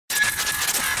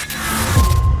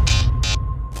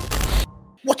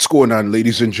What's going on,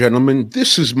 ladies and gentlemen?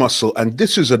 This is Muscle, and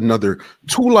this is another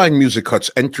Two Line Music Hut's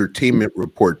Entertainment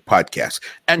Report podcast.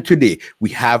 And today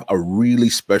we have a really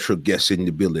special guest in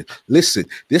the building. Listen,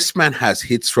 this man has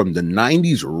hits from the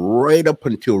 90s right up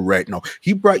until right now.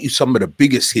 He brought you some of the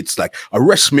biggest hits like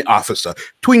Arrest Me Officer,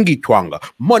 Twingy Twanga,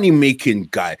 Money Making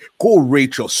Guy, Go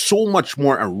Rachel, so much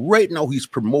more. And right now he's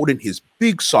promoting his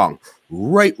big song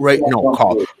right now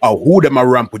called Who Dem a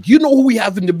Rampant. You know who we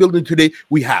have in the building today?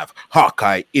 We have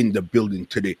Hawkeye in the building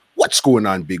today. What's going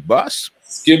on, big boss?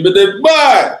 Skibbity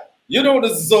bye. You know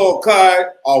this is Hawkeye.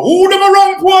 Who Dem a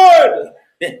Rampant?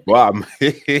 Wow.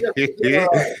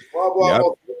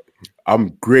 Yep. I'm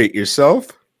great.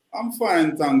 Yourself? I'm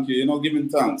fine, thank you. Giving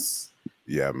thanks.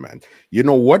 Yeah, man. You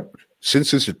know what?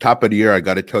 Since it's the top of the year, I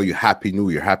got to tell you, Happy New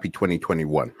Year. Happy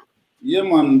 2021. Yeah,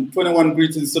 man. 21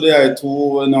 greetings today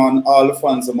to and all the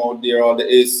fans out there, all the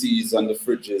ACs and the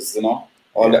fridges,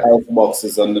 all the ice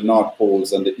boxes and the North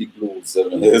Poles and the igloos.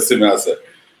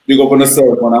 Big up on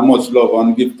yourself, man. And much love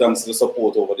and give thanks to the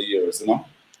support over the years,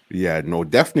 Yeah, no,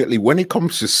 definitely. When it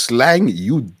comes to slang,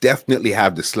 you definitely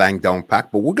have the slang down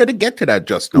pat, but we're going to get to that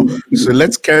just now. So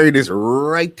let's carry this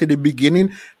right to the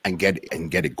beginning and get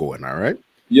it going, all right?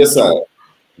 Yes, sir.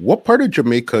 What part of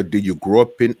Jamaica did you grow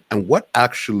up in, and what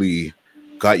actually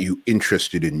got you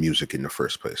interested in music in the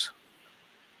first place?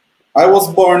 I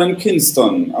was born in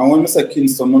Kingston. And when I say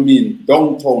Kingston, I mean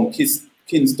downtown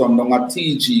Kingston, down at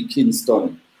TG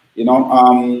Kingston.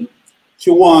 Q1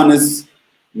 is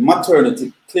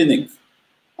maternity clinic,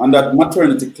 and that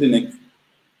maternity clinic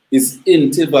is in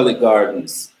Tivoli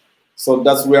Gardens. So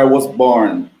that's where I was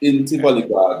born, in Tivoli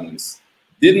Gardens.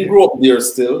 Didn't grow up there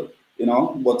still,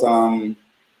 but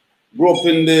grew up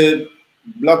in the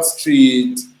Black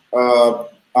Street. I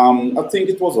think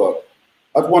it was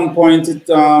at one point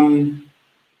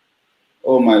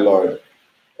oh my Lord.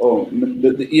 Oh,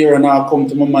 the era now come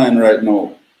to my mind right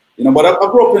now. But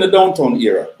I grew up in the downtown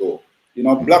era though.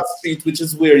 Black Street, which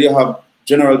is where you have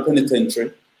General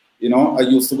Penitentiary. I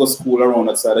used to go to school around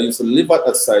that side. I used to live at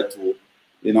that side too.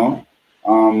 Down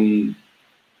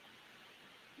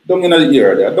in the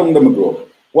era there, down the grow up.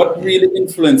 What really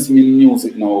influenced me in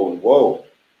music now? Wow.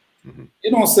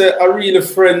 Say I really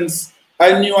friends.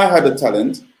 I knew I had a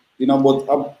talent,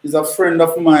 but is a friend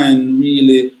of mine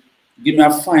really give me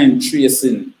a fine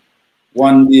tracing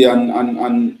one day and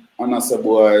I said,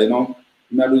 boy, I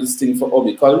do this thing for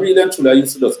hobby. Because really and truly I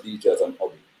used to just DJ as an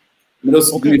hobby. I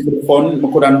just do it for the fun.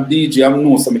 I couldn't DJ, I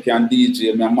know some can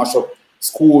DJ, I mash up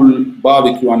school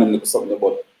barbecue and them something,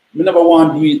 but I never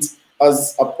want to do it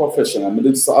as a profession. I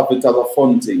just have it as a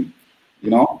fun thing,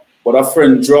 But a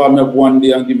friend draw me up one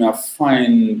day and give me a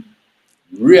fine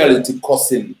reality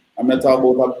cousin. I talk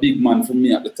about a big man for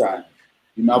me at the time.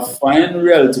 Give me a fine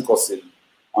reality cousin.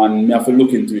 And me have to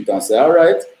look into it and say, all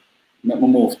right, let me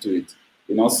move to it.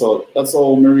 So that's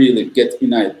how me really get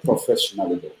in it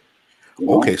professionally though.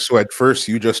 Okay, so at first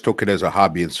you just took it as a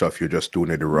hobby and stuff. You're just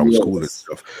doing it around school and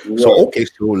stuff. Yes. So, okay,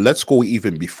 so let's go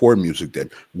even before music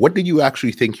then. What did you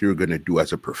actually think you were going to do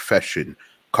as a profession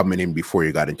coming in before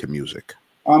you got into music?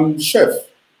 Chef.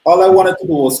 All I wanted to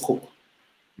do was cook.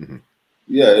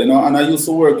 Yeah, and I used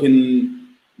to work in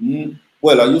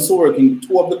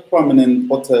two of the prominent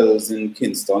hotels in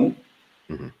Kingston.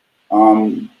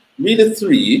 Really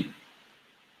three,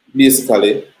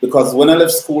 basically, because when I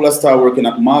left school, I started working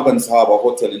at Morgan's Harbour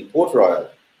Hotel in Port Royal,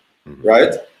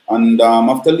 right? And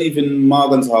after leaving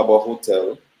Morgan's Harbour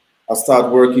Hotel, I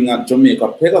started working at Jamaica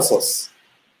Pegasus,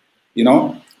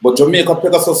 But Jamaica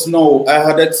Pegasus, no, I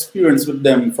had experience with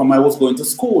them from I was going to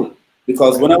school.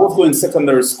 Because when I was going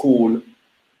secondary school,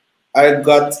 I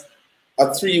got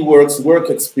a 3 work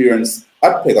experience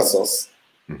at Pegasus.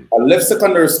 I left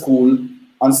secondary school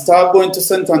and started going to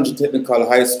St. Andrew Technical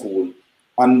High School.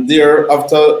 And there,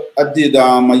 after I did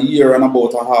a year and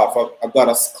about a half, I got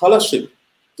a scholarship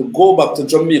to go back to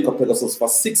Jamaica Pegasus for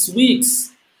 6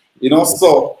 weeks.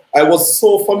 So I was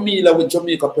so familiar with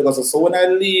Jamaica Pegasus. So when I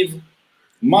leave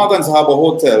Morgan's Harbour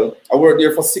Hotel, I worked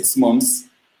there for 6 months,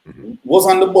 was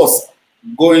on the bus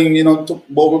going, to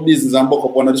about business and book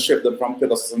up one of the chefs from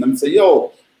Pegasus. And them say,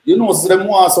 yo, so them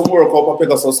want some work up at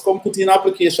Pegasus, come put in an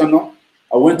application now.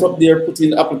 I went up there, put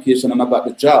in the application, and I got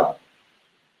the job.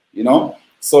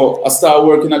 So I started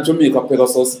working at Jamaica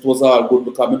Pegasus. It was all good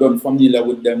because I'm done familiar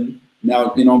with them.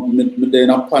 Now, me there in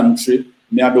a pantry,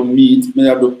 me I do meat, me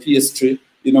I do pastry,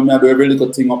 me I do every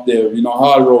little thing up there,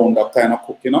 all around that kind of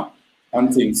cook,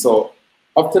 and things. So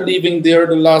after leaving there,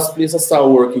 the last place I started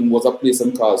working was a place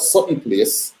called Sutton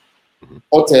Place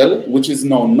Hotel, which is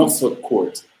now Knoxford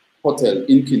Court Hotel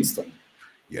in Kingston.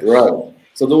 Yes. Right.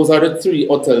 So those are the 3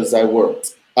 hotels I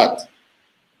worked at,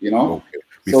 Okay.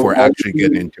 before actually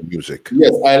getting into music.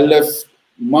 Yes, I left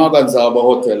Morgan's Harbour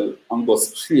Hotel and go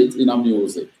straight in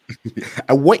music.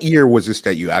 And what year was this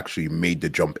that you actually made the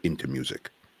jump into music?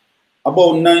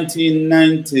 About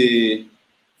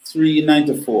 1993,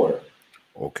 94.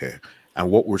 Okay. And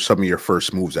what were some of your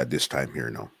first moves at this time here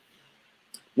now?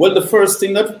 Well, the first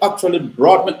thing that actually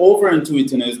brought me over into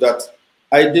it is that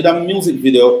I did a music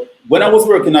video when I was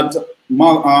working at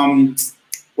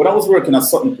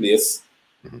certain place.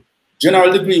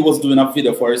 General Degree was doing a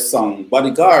video for his song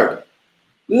Bodyguard.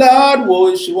 Lord,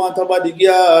 boy, she want a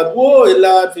bodyguard. Boy,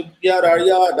 Lord, yard or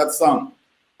yard, that song.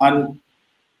 And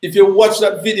if you watch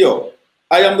that video,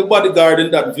 I am the bodyguard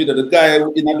in that video. The guy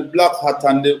in the black hat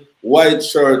and the white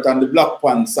shirt and the black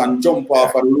pants and jump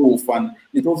off of the roof, and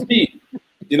it was me,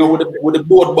 with the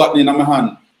board button in my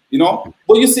hand,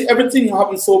 But you see, everything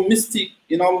happened so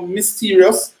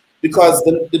mysterious, because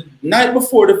the night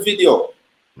before the video,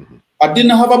 I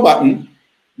didn't have a button,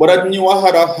 but I knew I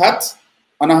had a hat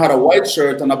and I had a white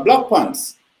shirt and a black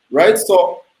pants, right?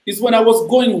 So it's when I was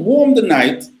going home the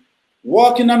night,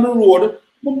 walking on the road,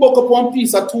 I buck up one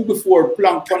piece or two before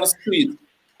plank on the street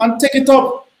and take it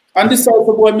up. And decide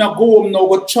to boy, me go home now,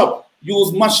 go chop,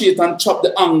 use machete and chop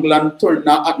the angle and turn it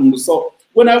at angle. So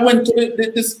when I went to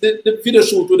the video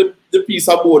shoot with the piece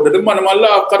of board, the man I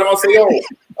laugh because I say, yo,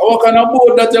 what kind of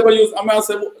board that you're going to use? And I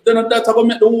say, then that's going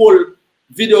to make the whole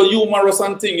video humorous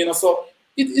and thing, So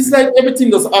it's like everything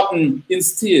does happen in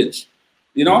stage,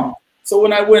 So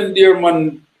when I went there,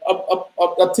 man,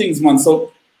 up things, man.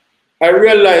 So I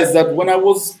realized that when I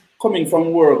was coming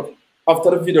from work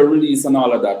after the video release and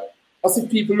all of that, I see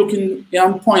people looking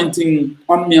and pointing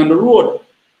on me on the road.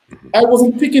 I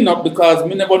wasn't picking up because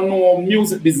me never know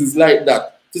music business like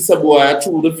that. To say, boy, I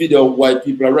threw the video why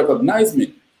people recognize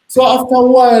me. So after a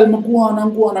while, I go on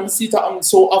and I see it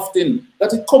so often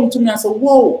that it come to me and say,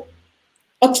 whoa,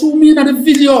 I threw me in the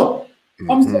video.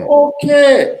 I'm saying,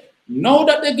 okay. Now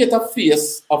that they get a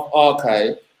face of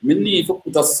Archive, me need to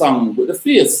put a song with the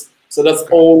face. So that's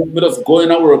how me just go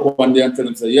in and work one day and tell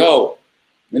them, say, yo,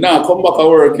 me now come back to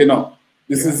work,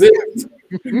 This is it.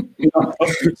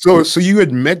 So you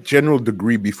had met General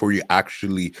Degree before you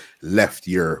actually left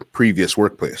your previous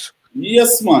workplace?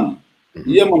 Yes, man.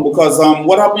 Yeah, man, because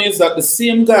what happened is that the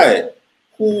same guy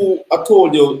who I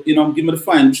told you, give me the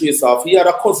fine trace off, he had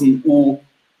a cousin who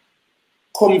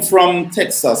come from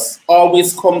Texas,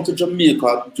 always come to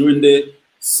Jamaica during the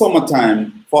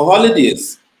summertime for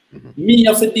holidays. Me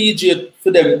have to DJ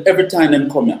for them every time them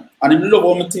come here. And he love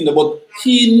how me think about,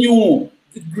 he knew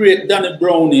the great Danny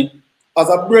Brownie as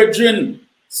a brethren.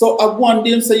 So I one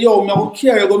day say, yo, me will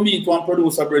carry go meet one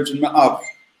producer brethren me have.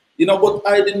 But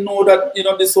I didn't know that,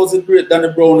 this was the great Danny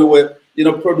Brownie where,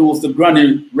 produced the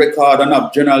Granny record and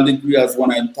have General Degree as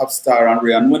one of the top star and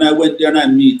Ray. And when I went there and I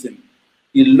meet him,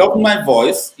 he loved my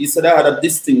voice. He said I had a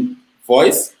distinct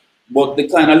voice, but the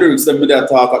kind of lyrics that me that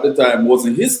talk at the time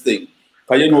wasn't his thing.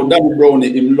 Because Danny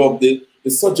Brownie, him loved the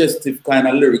suggestive kind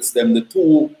of lyrics, them the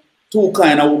two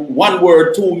kind of one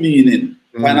word, two meaning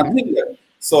kind of thing there.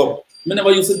 So I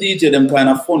never used to DJ them kind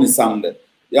of funny song there.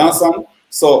 You understand?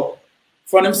 So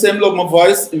from him saying love my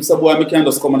voice, him say, boy, I can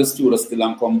just come to the studio still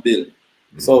and come build.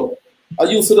 So I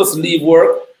used to just leave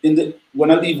work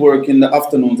when I leave work in the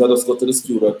afternoons, I just go to the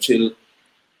studio, chill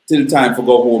till time for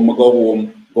go home,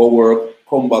 go work,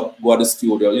 come back, go to the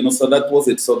studio. So that was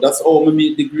it. So that's how I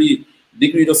meet Degree.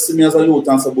 Degree just see me as a youth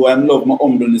and say, boy, I love my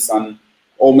humbleness and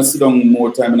how I sit down more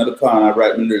time in the corner and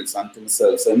write my lyrics and to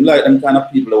myself. So I'm like them kind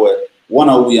of people who are one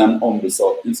away and humble.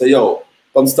 So he say, yo,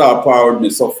 come start power with me.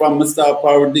 So from my start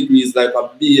power Degree is like a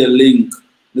big link.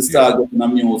 Me start getting the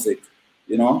music,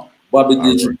 Bobby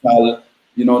Digital,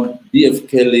 Dave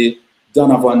Kelly,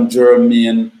 Donovan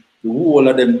Jermaine, the whole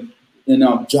of them,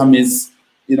 jammies,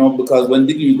 because when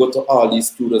Degree go to all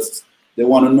these students, they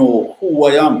want to know who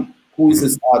I am, who is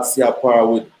this artist here power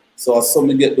with. So as some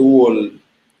get the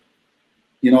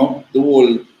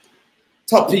whole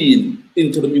tapping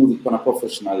into the music on a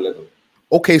professional level.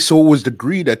 Okay, so it was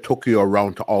Degree that took you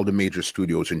around to all the major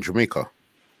studios in Jamaica?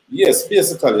 Yes,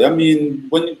 basically. I mean,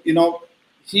 when,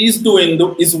 he's doing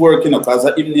his work, because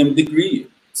I him named Degree.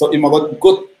 So he might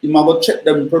go check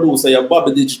them producer, your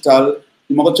Bobby Digital,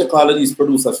 he might go check all of these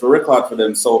producers for record for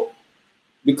them. So,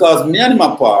 because me and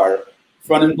my par,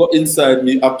 from him go inside,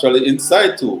 me actually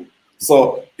inside too.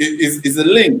 So, it's a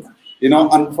link,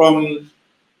 and from,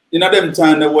 them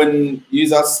time when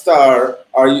you're a star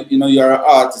or you're an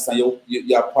artist and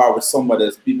you're par with somebody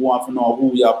else, people want to know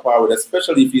who you're par with,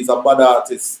 especially if he's a bad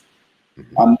artist.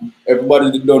 And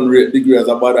everybody don't rate Degree as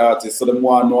a bad artist, so they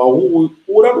want to know who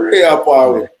that you're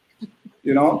par with,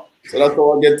 So that's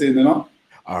how I get in,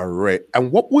 All right.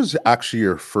 And what was actually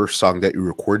your first song that you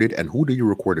recorded, and who did you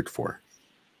record it for?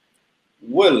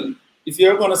 Well, if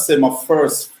you're gonna say my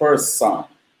first song,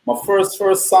 my first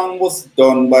song was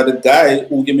done by the guy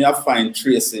who gave me a fine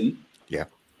tracing. Yeah.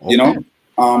 Okay. You know,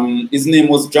 his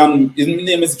name is John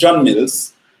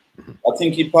Mills. I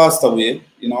think he passed away.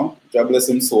 You know, God bless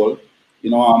him soul.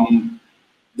 You know,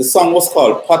 the song was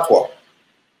called Patwa.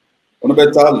 You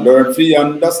better learn to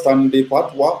understand the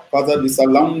Patwa, because this a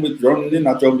language running in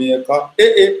Jamaica.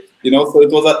 You know, so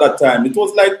it was at that time. It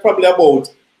was like probably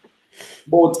about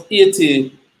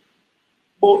 89,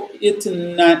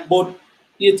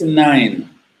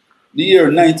 the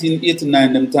year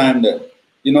 1989, them time there.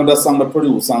 You know, that song the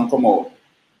produce and come out.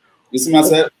 You see me, I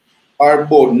said, or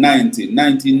about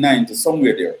 1990,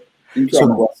 somewhere there in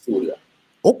Canada studio.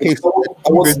 Okay. So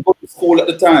I was going to school at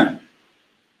the time.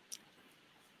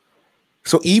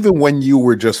 So even when you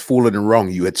were just fooling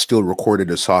around, you had still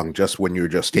recorded a song just when you were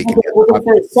just taking it. It was the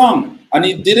first song. And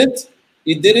he did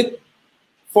it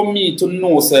for me to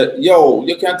know, say, yo,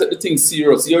 you can't take the thing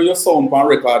serious. You're your sound on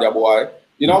record, your boy.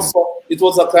 You know, so it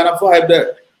was a kind of vibe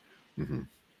there.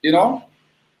 You know?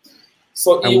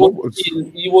 So he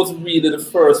was really the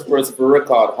first person to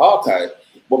record Hawkeye.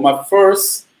 But my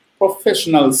first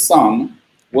professional song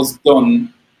was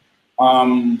done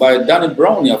by Danny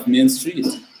Brownie of Main Street.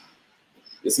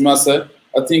 Yes, I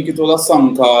think it was a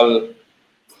song called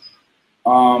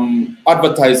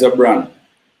Advertiser Brand.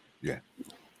 Yeah.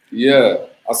 Yeah,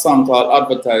 a song called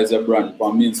Advertiser Brand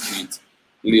from Main Street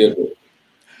label.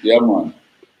 Yeah, man.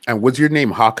 And was your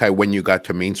name Hawkeye when you got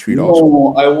to Main Street also?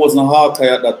 No, I wasn't Hawkeye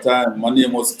at that time. My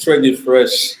name was Treggy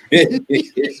Fresh. Yeah,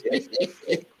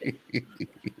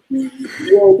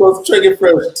 it was Treggy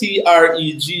Fresh. Treggie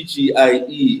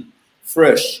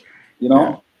Fresh. You know?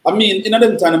 Yeah. I mean, in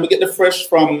them time, we get the fresh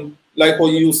from like how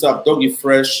you used to have Dougie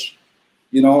Fresh,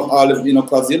 you know, all of, you know,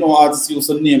 because, you know, artists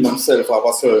used to name themselves of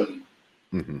a certain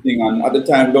thing. And at the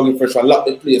time, Dougie Fresh, I locked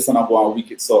the place and I go on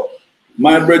wicked. So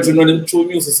my brethren running through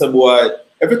music said, boy,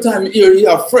 every time you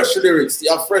have fresh lyrics,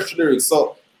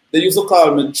 So they used to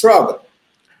call me Trug.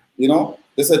 You know,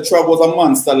 they said Trug was a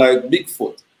monster like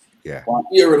Bigfoot. Yeah. One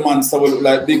eerie monster would look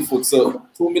like Bigfoot. So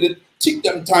to me, they took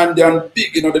them time, they're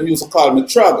big, you know, they used to call me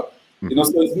Trug. You know,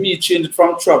 so it's me changed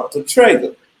from Trug to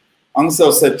Treg. And so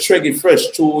I said Treggy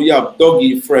Fresh. Too, you have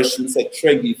Dougie Fresh, and said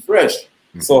Treggy Fresh.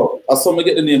 So I saw me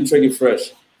get the name Treggy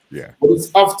Fresh. Yeah. But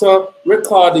it's after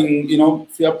recording, you know,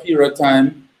 for a period of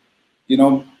time, you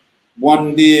know,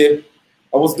 one day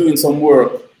I was doing some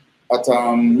work at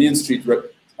Main Street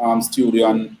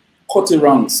studio, and Cutty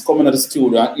Ranks coming at the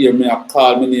studio and hear me and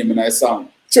call my name and I sang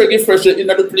Treggy Fresh in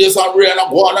the place and ran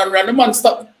and go on and ran. The man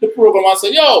stopped the program and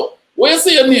said, yo, where you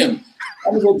say your name?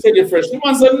 And I said, Treggy Fresh. The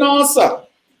man said, no, sir.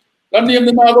 That name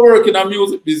the man work in a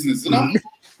music business, you know?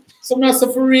 So I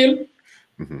said, for real?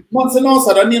 Man said, no,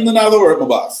 sir, that name the man work, my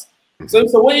boss. So he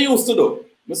said, what you used to do?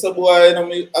 I said, boy, you know,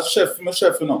 I'm a chef, you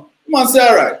know. The man said,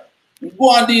 all right. Go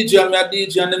on DJ, and me a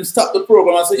DJ, and then stop the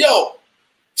program and say, yo,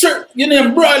 your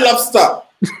name Bry Lobster.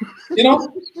 You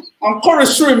know? And curry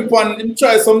shrimp, and him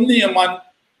try some name, and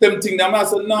them thing. And I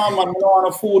said, no, man, I don't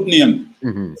want a food name.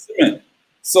 See me?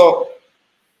 So,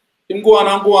 him go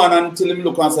on until him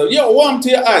look and say, yo, warm to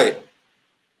your eye.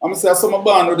 I'm say, I saw my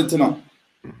band ready to know.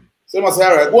 So he say,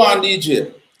 all right, go on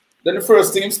DJ. Then the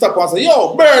first thing him stop and say,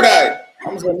 yo, bird eye.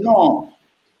 I'm say, no.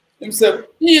 Him say,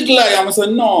 eagle eye. I'm say,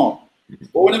 no.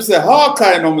 But when him say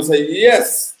Hawkeye, I'm say,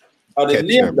 yes. I didn't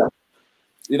name that.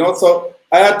 You know, so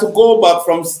I had to go back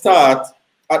from start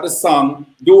at the song,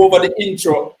 do over the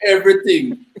intro,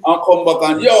 everything, and come back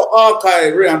and, yo,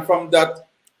 Hawkeye, and from that,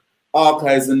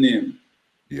 Hawkeye is the name.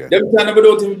 Yeah. Them time we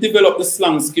don't even develop the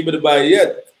slang skibbity by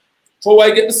yet. How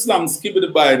I get the slang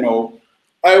skibbity by now?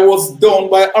 I was down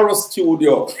by Arrow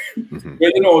Studio,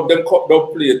 where you know them cut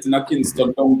dub plate in a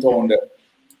Kingston downtown there.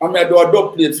 And I do a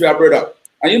dub plate for your brother.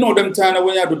 And you know them time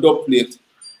when you do dub plate,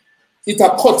 it a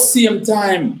cut same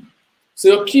time. So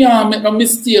you can't make no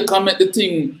mistake and make the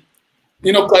thing.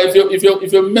 You know, cause if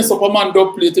you mess up a man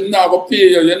dub plate, him not gonna pay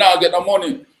you, you not get no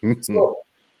money. So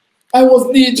I was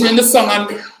DJing the song, and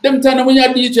them time when you're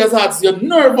DJ as artists, you're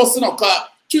nervous, you know, because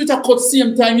treat a cut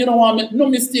same time, you don't want to make no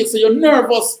mistake, so you're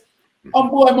nervous.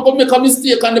 And boy, I'm going to make a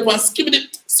mistake and the skip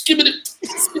it,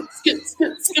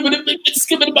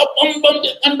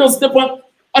 and just step on.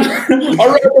 And all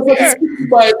right, the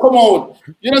by come out.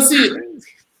 You know, see,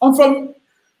 I'm from,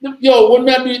 yo, when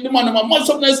I do the man, I'm much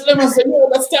up nice, let me say, yo,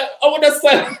 that's time, I want that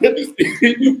style.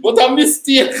 But a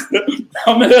mistake.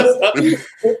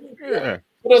 Yeah.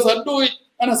 Because I do it,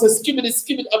 and I say, skip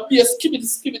it, I be a skip it,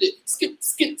 skip, and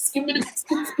skip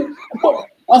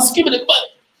it,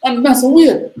 and that's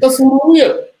weird. That's so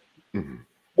weird.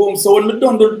 Boom. So when I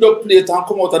done the dub plate and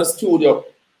come out of the studio,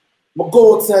 I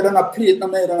go outside and I play it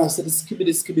in my head and I said,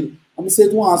 skibbity. And I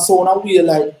said, one sound and we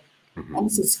like, and I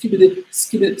said,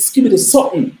 skibbity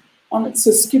something. And I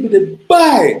said, skibbity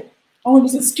bye. And when I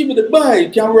said, skibbity bye,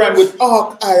 you can rhyme with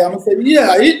arc eye. And I said,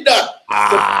 yeah, I hit that.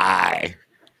 Aye.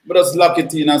 But I just lock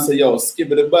it in and say, yo,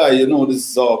 skibbity bye, you know, this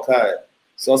is arc eye.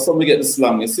 So somebody get the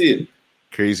slang, you see it?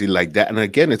 Crazy like that. And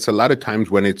again, it's a lot of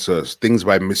times when it's things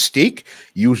by mistake,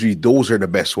 usually those are the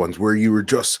best ones where you were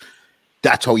just,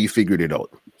 that's how you figured it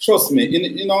out. Trust me,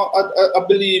 you know, I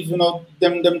believe, you know,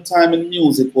 them time in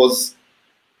music was,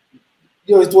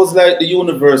 you know, it was like the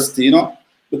university, you know,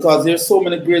 because there's so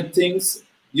many great things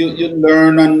you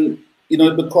learn and, you know,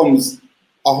 it becomes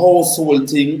a household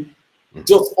thing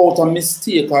just out of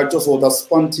mistake or just out of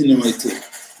spontaneity.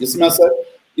 You see what I said?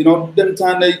 You know, them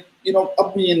time they, you know,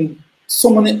 I mean, so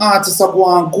many artists are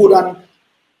going good and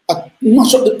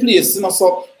mash up the place, you know.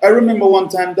 So I remember one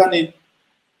time, Danny,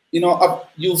 you know, I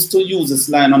used to use this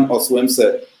line on us when he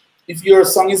said, if your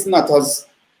song is not as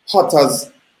hot as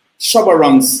Shabba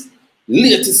Ranks'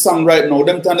 latest song right now,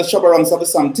 them time the Shabba Ranks have the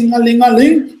song,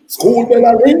 ting-a-ling-a-ling, school bell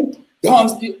a ring,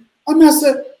 dance. I mean, I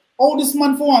said, how this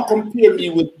man for one compare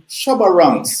me with Shabba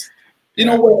Ranks, you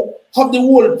know, where have the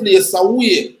whole place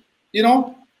away, you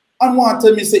know, and one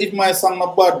tell me say if my song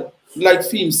not bad, like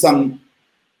theme song,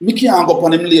 me can't go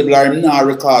on him label or him not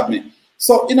record me.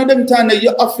 So in them time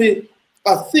you have to,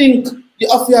 I think you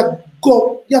have to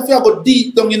go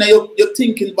deep down in your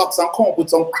thinking box and come up with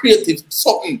some creative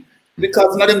something.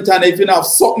 Because in them time if you have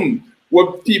something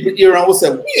where people hear and will say,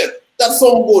 wait, that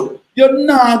sound good. You're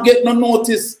not getting no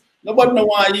notice. Nobody no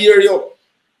want to hear you.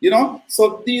 You know?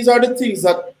 So these are the things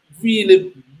that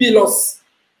really build us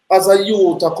as a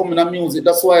youth are coming to music.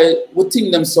 That's why we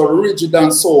think them so rigid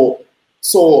and so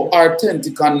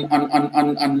authentic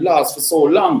and last for so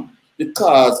long.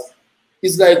 Because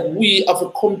it's like we have to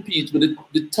compete with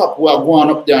the top we are going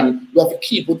up there and we have to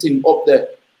keep putting up there.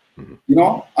 You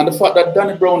know? And the fact that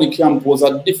Danny Brownie camp was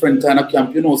a different kind of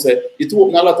camp, you know, say it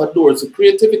opened a lot of doors to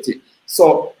creativity.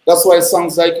 So that's why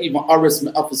songs like even Arrest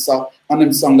Me Officer and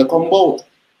them songs that come out.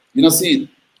 You know, see?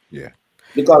 Yeah.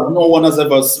 Because no one has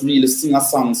ever really sing a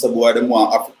song so boy them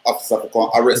want officer to come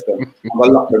arrest them and go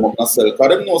lock them up in a cell. Because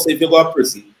them know say if you go to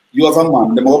prison, you as a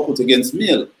man, them will put against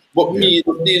male. But me,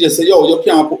 the DJ say, yo, you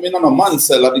can't put me in a man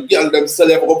cell, or the girl them cell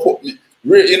ever go put me.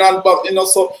 You know, and back, you know,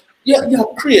 so yeah,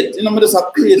 create, you know, me just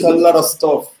create a lot of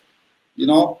stuff, you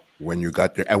know. When you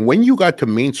got there. And when you got to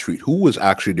Main Street, who was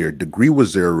actually there? Degree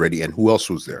was there already, and who else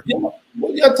was there? Yeah, well,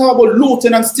 you talk about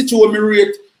Lieutenant Stitchy when me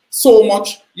rate so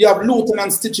much. You have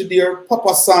Lieutenant Stitchy there,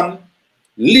 Papa San,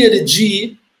 Lady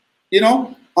G, you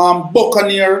know,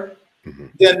 Buccaneer.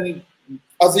 Then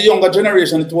as a younger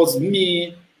generation, it was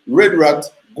me, Red Rat,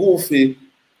 Goofy,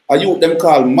 a youth them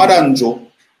called Madanjo,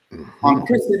 and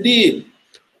Chrissy D.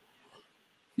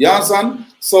 You understand?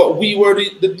 So we were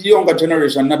the younger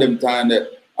generation, not them time.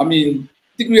 I mean,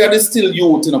 Degree are still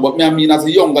youth, you know, but me, I mean, as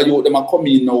a younger youth, them are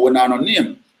coming now when I no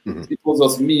name. It was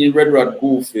just me, Red Rat,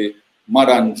 Goofy,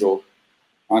 Madanjo,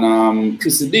 and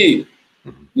Chrissy D.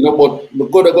 You know, but we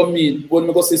gotta go meet when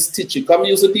we go see Stitchy. Come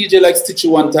use a DJ like Stitchy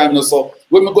one time, you know, so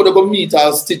when we gotta go meet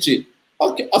as Stitchy.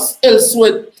 Okay, as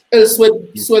elsewhere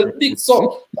big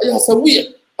so I say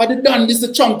wait, I did done this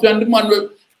the champion, the man will,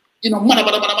 you know, mana.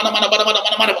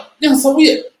 Yeah, so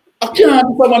wait, I can't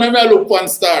do someone and I look one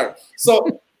star.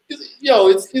 So yo,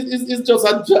 it's just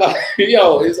a job.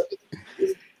 Yo, it's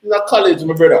a college,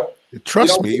 my brother.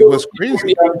 Trust you know, me, it was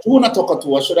crazy. Juna Tucker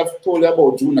too. I should have told you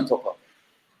about Juna Tucker.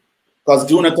 Because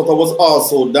Juna Tucker was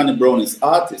also Danny Brownie's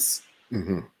artist.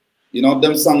 You know,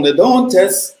 them songs they don't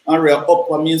test and real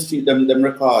up on Main Street, them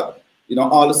record. You know,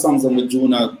 all the songs with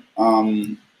Juna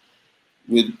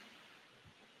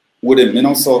with him, you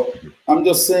know. So I'm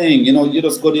just saying, you know, you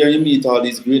just go there and you meet all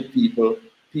these great people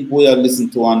you listen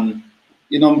to, and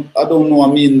you know, I don't know, I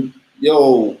mean,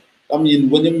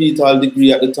 when you meet all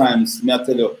Degree at the times, may I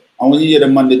tell you, and when you hear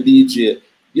them on the DJ,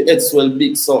 your head swell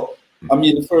big. So I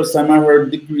mean, the first time I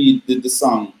heard Degree did the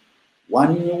song,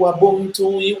 1 you a boom,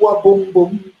 2 you a boom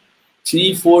boom,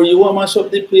 3, 4 you a mash up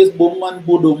the place, boom and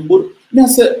boom boom. Me I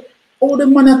said, oh, the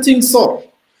man I think so.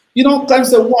 You know, kind of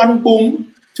say 1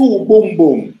 boom, 2 boom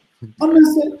boom. And I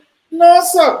said, no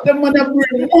sir, the man I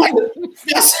bring mad.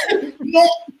 Me I said, no,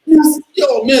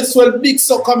 yo, me swell big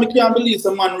so come, I can't believe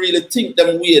the man really think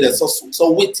them weird,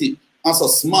 so witty and so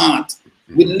smart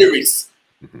with lyrics.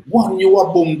 1 you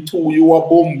a boom, 2 you a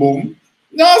boom boom.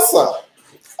 No sir.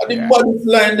 And the body's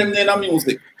line them in the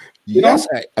music. You Yes,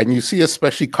 know? and you see,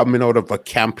 especially coming out of a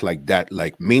camp like that,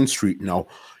 like Main Street now,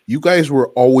 you guys were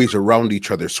always around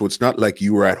each other. So it's not like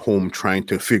you were at home trying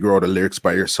to figure out the lyrics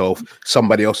by yourself,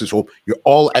 somebody else's home. You're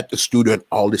all at the studio and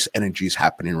all this energy is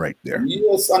happening right there.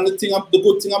 Yes, and the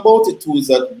good thing about it too is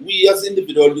that we as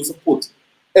individuals used to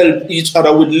help each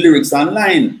other with lyrics and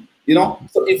line. You know,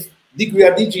 so if Degree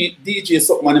or DJ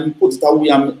something and put it away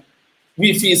and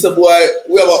we feel so boy,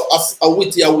 we have a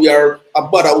witty we are a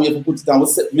bad we have to put it and we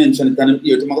mention it and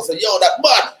hear it and say, yo, that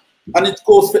bad. And it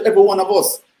goes for every one of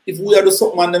us. If we are the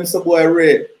something and them say boy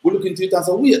Ray, we look into it and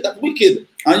say, wait, that wicked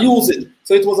and use it.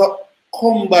 So it was a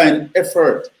combined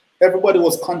effort. Everybody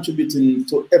was contributing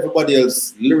to everybody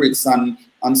else's lyrics and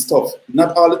stuff.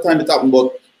 Not all the time it happened,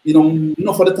 but you know,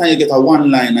 enough of the time you get a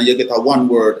one line and you get a one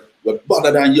word, but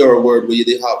better than your word where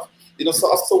they have. You know, so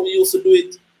that's how we used to do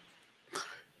it.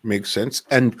 Makes sense.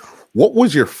 And what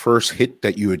was your first hit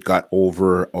that you had got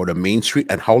over out of Main Street,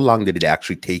 and how long did it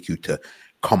actually take you to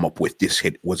come up with this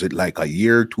hit? Was it like a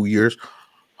year, 2 years?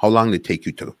 How long did it take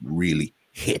you to really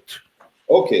hit?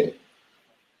 Okay.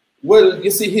 Well, you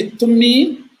see, hit to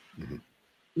me,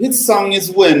 hit song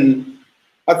is when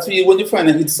you find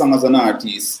a hit song as an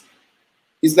artist,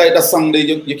 it's like the song that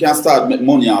you can start make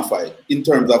money off of it in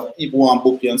terms of people want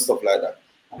book you and stuff like that.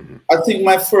 I think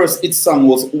my first hit song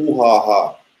was Ooh Ha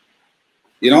Ha,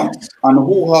 you know, and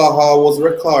Ooh Ha Ha was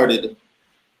recorded.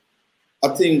 I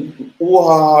think Ooh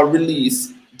Ha Ha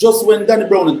released just when Danny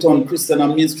Brown and turned Christian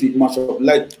and Main Street mashup,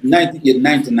 like 98,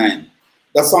 99.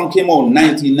 That song came out in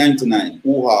 1999,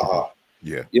 Ooh Ha Ha.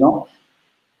 Yeah. You know,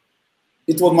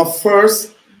 it was my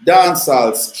first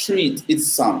dancehall street hit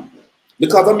song.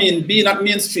 Because I mean, being at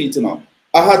Main Street, you know,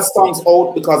 I had songs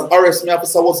out because Arrest Me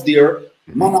Officer was there.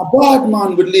 Man, a bad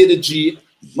man with Lady G.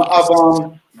 I have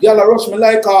Gyal Rush Me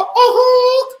Like a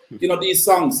you know, these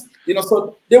songs. You know,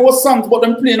 so there was songs but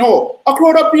them playing, oh, a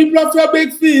crowd of people after a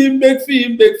big film, big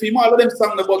film, big film, all of them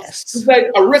songs. But it's like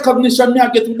a recognition me I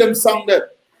get with them song there.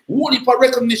 Whole heap of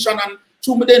recognition and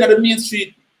through me then at the Main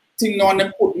Street thing now and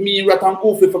them put me, Rat and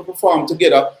Goofy for perform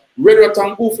together. Red Rat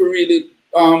and Goofy really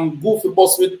Goofy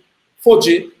boss with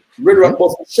Fudgy, Red Rat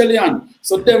boss with Shelly Ann.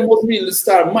 So them was really the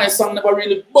star. My song never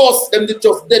really bust. Them they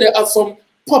just did it as some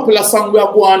popular song we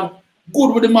are going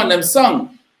good with the man them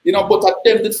song. You know, but at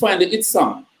them did find the hit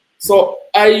song. So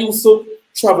I used to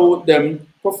travel with them,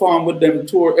 perform with them,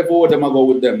 tour everywhere them I go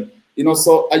with them. You know,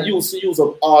 so I used to use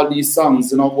up all these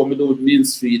songs, you know, what we do with Main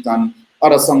Street and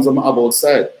other songs I'm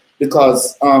outside.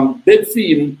 Because Big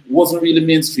Theme wasn't really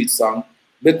Main Street song.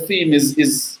 Big Theme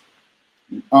is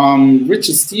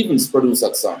Richard Stevens produced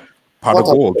that song. Pot of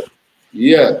Gold.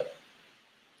 Yeah.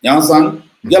 You understand?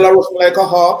 Gyal Rush Me Like a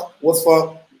Hawk was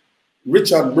for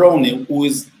Richard Brownie, who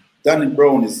is Danny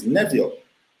Brownie's nephew.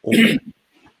 Okay.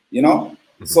 You know?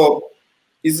 So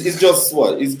it's just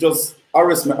what? It's just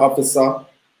Arrest Me Officer,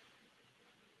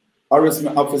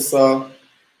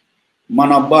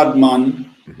 Man a Bad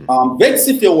Man, Vex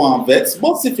if you want Vex,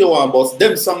 Boss if you want Boss,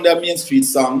 them song their Main Street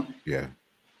song. Yeah.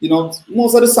 You know,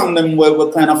 most of the songs them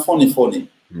were kind of funny.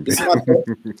 It's not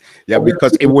yeah,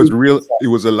 because it was real, it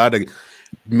was a lot of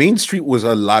Main Street was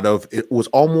a lot of, it was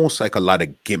almost like a lot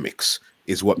of gimmicks,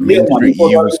 is what Main Street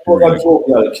used to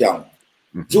really.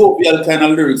 Jovial kind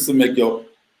of lyrics to make you,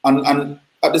 and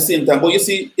at the same time, but you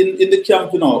see, in the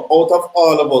camp, you know, out of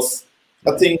all of us,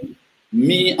 I think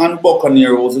me and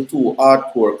Buccaneer was the two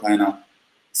hardcore kind of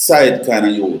side kind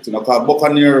of youth, you know, because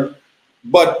Buccaneer,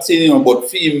 but you know, but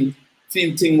theme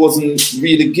thing wasn't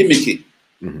really gimmicky.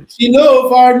 She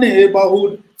love our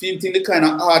neighborhood theme thing, the kind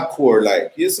of hardcore,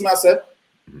 like, you see what I said?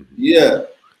 Yeah.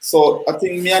 So I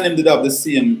think me and him did have the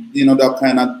same, you know, that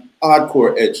kind of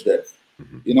hardcore edge there.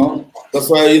 You know, that's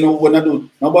why, you know, when I do,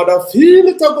 nobody feel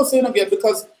it up saying again,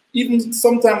 because even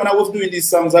sometime when I was doing these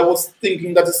songs, I was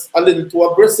thinking that it's a little too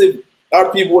aggressive.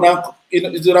 Our people don't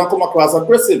come across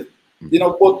aggressive, you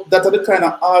know, but that's the kind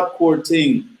of hardcore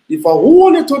thing. If I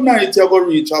hold it tonight, you're going to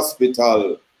reach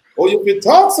hospital. Or if you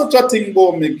talk such a thing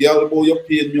about me, girl, about you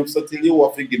paying me up so till you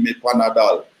have to give me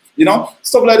Panadol. You know,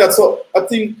 stuff like that. So I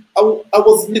think I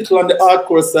was little on the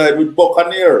hardcore side with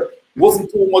Buccaneer.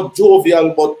 Wasn't too much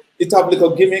jovial, but it have like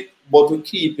a gimmick, but to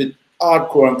keep it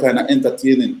hardcore and kind of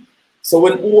entertaining. So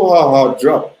when Ooh Ha Ha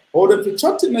drop, how them fi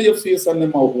chatting in your face and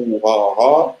them Ooh Ha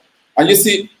Ha. And you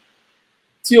see,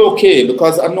 TOK,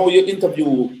 because I know you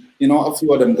interview, you know, a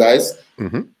few of them guys,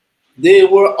 they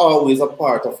were always a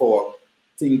part of our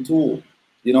thing too,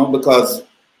 you know, because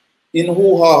in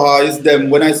Ooh Ha Ha is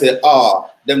them, when I say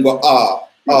them go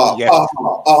yes.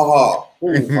 Ooh Ha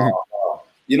Ha,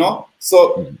 you know?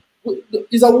 So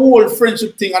it's a whole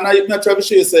friendship thing, and I try to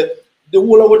show you, say, the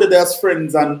whole of there's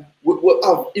friends, and we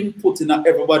have input in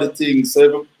everybody thing,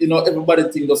 so you know, everybody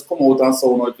thing just come out and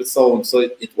sound out the sound. So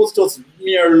it was just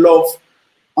mere love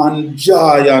and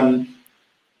joy, and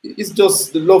it's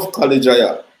just the love college I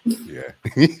have. Yeah.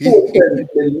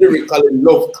 Lyrically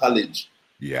love college.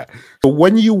 Yeah. So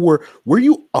when you were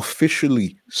you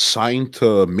officially signed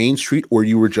to Main Street, or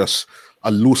you were just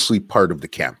a loosely part of the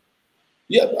camp?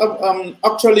 Yeah,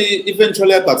 actually,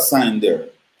 eventually I got signed there.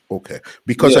 Okay.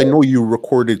 Because I know you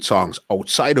recorded songs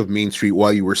outside of Main Street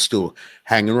while you were still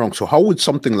hanging around. So how would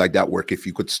something like that work if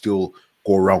you could still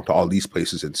go around to all these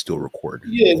places and still record?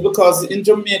 Yeah, because in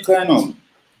Jamaica,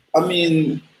 I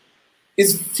mean,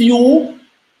 it's few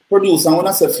producers, and when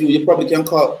I say few, you probably can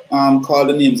call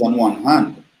the names on one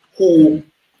hand, who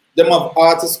them have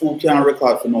artists who can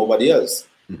record for nobody else.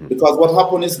 Because what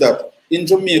happened is that in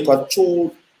Jamaica,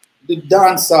 through the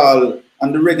dancehall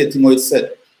and the reggae thing, how it's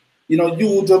said, you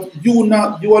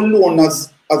alone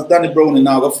as Danny Brown and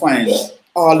now go find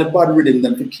all the bad rhythm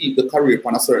them to keep the career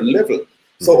on a certain level.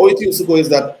 So how it used to go is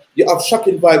that you have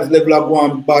Shocking Vibes level are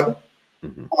going bad,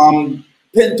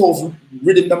 Penthouse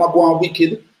rhythm them are going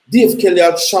wicked, Dave Kelly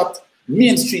had shot,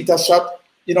 Main Street has shot,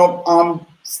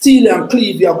 Steely and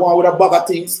Clevie are going with a bag of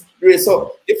things.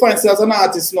 So you find say as an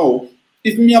artist now,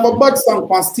 if me have a bad song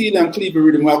on Steely and Clevie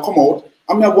rhythm will come out,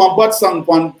 I may have one bad song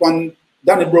on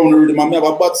Danny Brown rhythm, I may have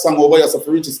a bad song over here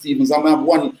for Richie Stephens, I may have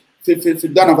one for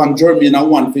Donovan Jermaine and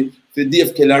one for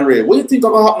Dave Kelly and Ray. What do you think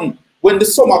will happen when the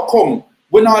summer come,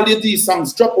 when all of these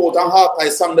songs drop out and half-eye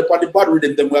song the bad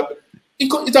rhythm them will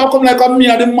it all come like a me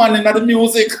and the man in the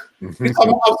music. Because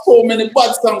I have so many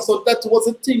bad songs. So that was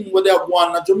a thing where they have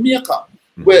one in Jamaica,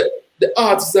 where the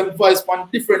artists and voice on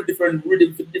different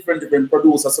rhythm for different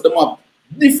producers. So they have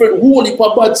different whole heap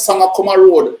of bad song come a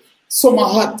road. Some are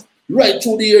hot. Right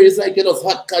through the year is like it was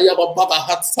hot because you have a bag of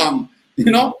hot song.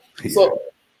 So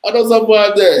I just have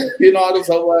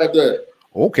vibe there.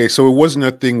 Okay, so it wasn't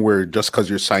a thing where just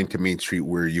because you're signed to Main Street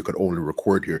where you could only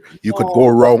record here. You could go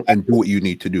around and do what you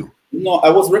need to do. No, I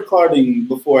was recording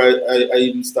before I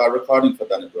even started recording for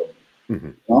Danny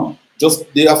Brown. Just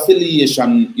the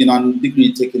affiliation, and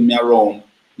Degree taking me around.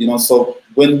 So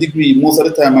when Degree, most of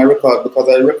the time I record because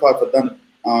I record for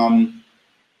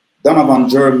Donovan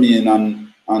Jermaine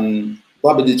and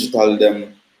Bobby Digital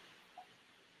them.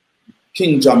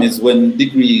 King Jam is when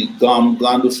Degree gone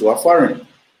to show a foreign. Okay.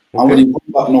 And when he come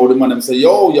back now, the man them say,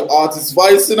 yo, your artist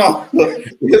voice,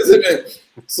 You see me?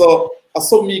 So I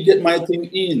saw me get my thing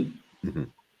in.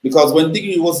 Because when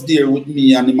Degree was there with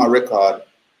me and in my record,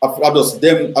 I just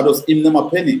him them a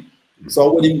penny.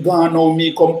 So when him gone now,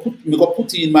 me go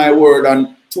put in my word,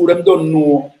 and two them don't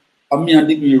know me and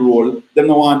Degree role. Them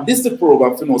no want this the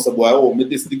program for so boy, me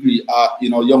this Degree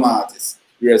young artist.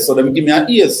 Yeah, so them give me an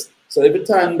ears. So every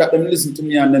time that them listen to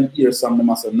me and them hear some, them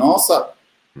I say, no sir,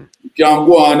 you can't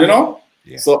go on,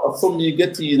 Yeah. So I saw me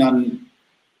get in,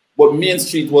 but Main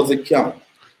Street was a camp.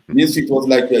 Main Street was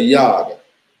like a yard.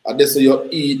 And they say you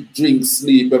eat, drink,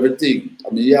 sleep, everything.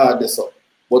 Yeah, that's all.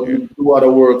 But we do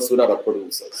other works with other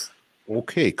producers.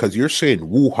 Okay, because you're saying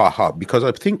Woo Ha Ha, because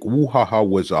I think Woo Ha Ha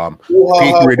was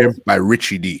paid by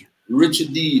Richie D. Richie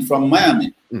D from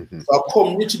Miami.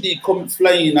 So Richie D come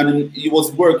flying, and he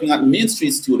was working at Main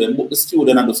Street student, book the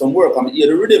student and do some work. I'm hear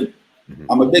the rhythm.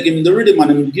 I'm beg him the rhythm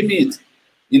and him give me it.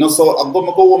 So I'm gonna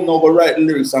go home now, go write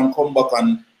lyrics and come back,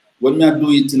 and when I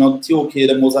do it, TOK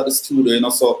them was at the studio,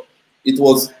 so it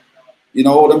was,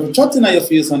 them chatting at your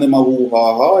face and them a hoo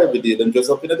ha ha every day. Them dress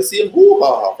up in the same hoo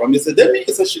ha ha. From you say, them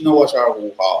say she know watch her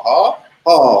hoo ha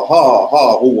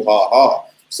ha hoo ha ha.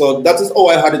 So that is how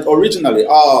I had it originally.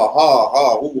 Ha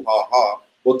ha hoo ha ha.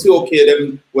 But TOK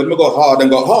them when we go ha, then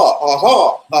go ha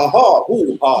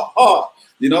hoo ha ha.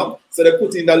 So they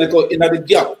put in that little in the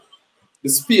gap, the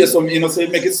space from so you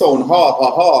make it sound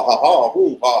ha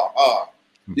hoo ha.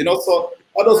 So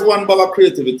that was one bag of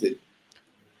creativity.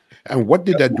 And what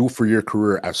did that do for your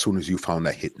career as soon as you found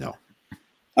that hit now?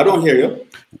 I don't hear you.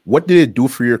 What did it do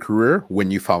for your career when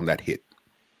you found that hit?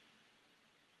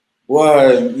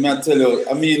 Well, may I tell you,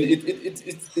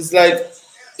 it's like,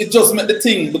 it just made the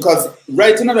thing, because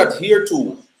writing that here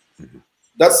too,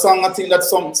 that song, I think that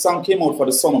song came out for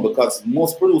the summer, because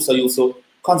most producers used to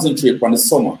concentrate on the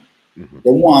summer. They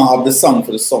want to have the song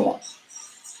for the summer.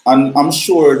 And I'm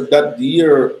sure that the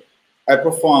year I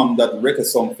performed that Reggae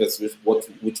Song Fest,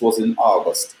 which was in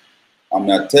August.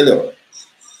 And I tell you,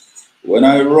 when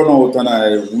I run out and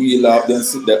I wheel up, then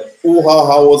sit there, Ooh Ha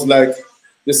Ha was like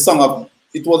the song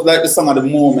it was like the song of the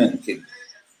moment, kid.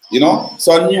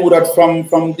 So I knew that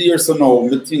from there, so now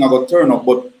the thing I got turned up,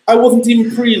 but I wasn't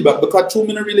even praying back because I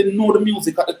didn't really know the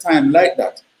music at the time like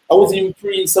that. I wasn't even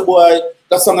praying, so boy,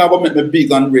 that song I would make me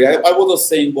big and rare. I was just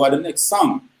saying, boy, the next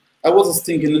song. I was just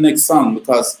thinking the next song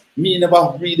because me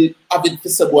never really have it for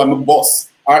say, boy, I'm a boss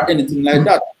or anything like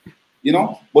that. you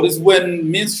know. But it's when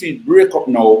Main Street break up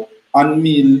now and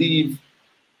me leave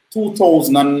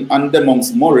 2000 and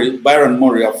amongst Murray, Byron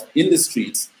Murray of In the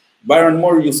Streets. Byron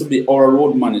Murray used to be our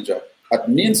road manager at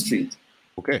Main Street.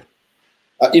 Okay.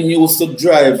 Him used to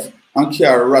drive and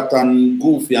carry Rat and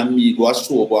Goofy and me go a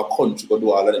show, go a country, go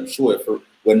do all of them show for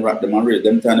when Rat them and Ray,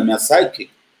 them time me a sidekick.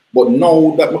 But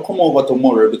now that I come over to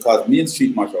Murray because Main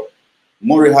Street mash up,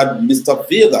 Murray had Mr.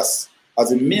 Vegas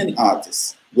as a main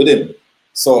artist with him.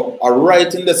 So I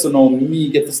write in this, so now me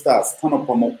get to start stand up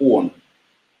on my own.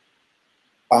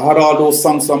 I had all those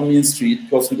songs on Main Street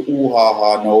plus with Ooh Ha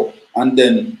Ha now, and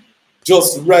then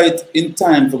just right in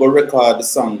time to go record the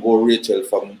song Go Rachel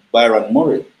from Byron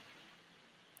Murray.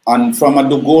 And from I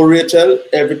do Go Rachel,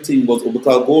 everything was,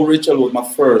 because Go Rachel was my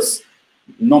first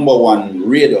 #1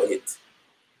 radio hit.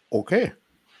 Okay.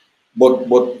 But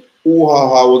Ooh Ha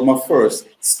Ha was my first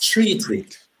street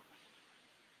hit.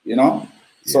 You know?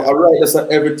 So I write this,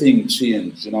 everything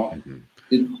changed, you know.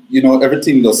 You know,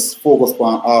 everything just focused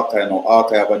on Archive now.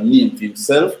 Archive have a name for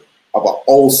himself, have a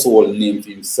household name for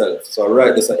himself. So I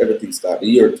write this, everything started the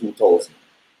year 2000.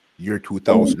 Year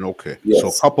 2000, okay. Yes. So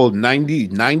a couple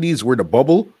 90s were the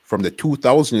bubble. From the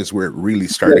 2000s is where it really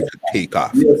started to take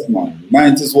off. Yes, man.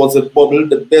 90s was a bubble,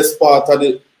 the best part of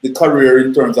the career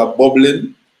in terms of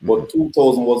bubbling. But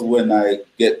 2000 was when I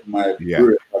get my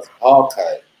break as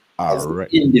Archive. As an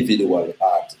individual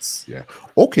artist. Yeah.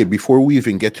 Okay, before we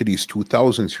even get to these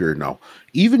 2000s here now,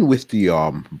 even with the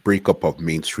breakup of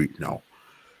Main Street now,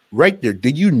 right there,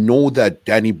 did you know that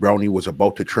Danny Brownie was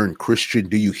about to turn Christian?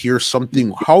 Do you hear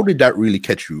something? How did that really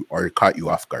catch you or caught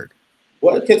you off guard?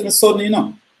 Well, it catch me suddenly, you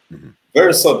know.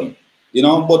 Very sudden. You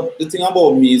know, but the thing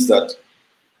about me is that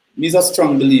me is a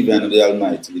strong believer in the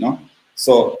Almighty, you know.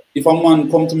 So if a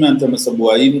man come to me and tell me, so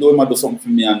boy, even though he might do something for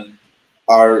me and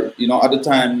or, you know, at the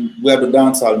time, we have the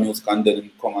dancehall music and then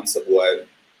him come and say, boy,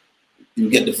 you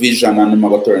get the vision and him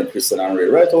go turn Christian and Ray.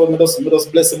 Right? Oh, me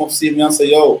just bless him up, see me and say,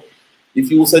 yo,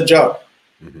 if you was a job,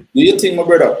 do you think, my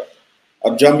brother,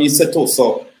 a job me set up,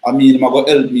 so, I mean, him go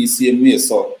help me same way,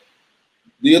 so,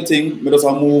 do you think me just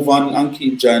move and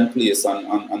keep giant place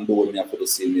and do what me have to do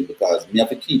same way, because me have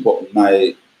to keep up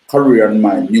my career and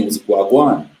my music while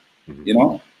going, you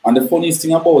know? And the funniest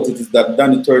thing about it is that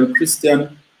Danny turned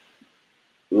Christian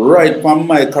right from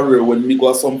my career when me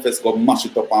go to some fest, go mash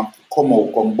it up and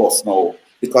come bust now.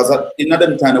 Because in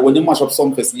them time, when you mash up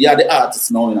some fest, you are the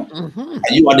artist now, you know. And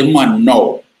you are the man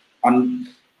now. And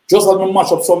just as we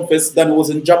mash up some fest, then it was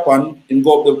in Japan, in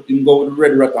go with the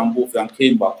Red Rat and Goofy and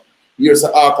came back. Here's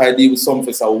the Archive with some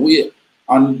fest away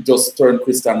and just turned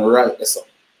Christian right.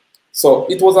 So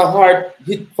it was a hard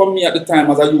hit for me at the time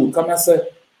as a youth. Come and say,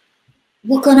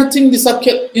 what kind of thing this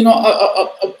you know,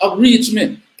 reach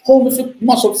me? How if you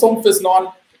mash up some face now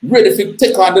and ready to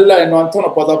take on the line now and turn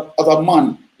up as a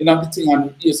man, you know, the thing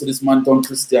and here so this man turn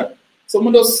Christian. So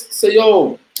I just say,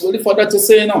 yo, what if that you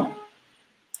say now?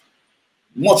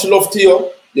 Much love to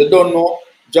you. You don't know.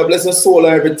 God bless your soul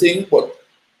and everything, but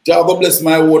God bless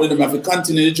my word and I have to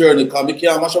continue the journey because I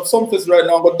can't mash up some face right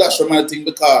now, but dash my thing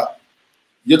because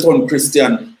you turn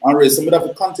Christian and raise. So I have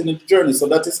to continue the journey. So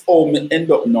that is how I end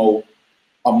up now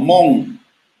among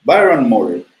Byron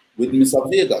Murray with Mr.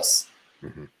 Vegas.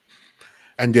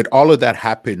 And did all of that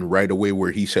happen right away where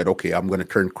he said, okay, I'm going to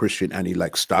turn Christian, and he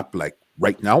like stopped like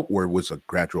right now, or it was a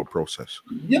gradual process?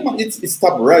 Yeah, man, it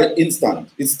stopped right instant.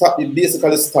 It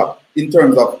basically stopped in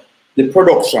terms of the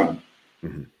production,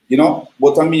 you know.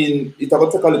 But I mean, it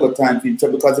will take a little time for him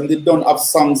because they don't have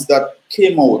songs that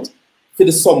came out for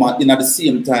the summer in at the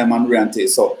same time and Riante.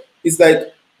 So it's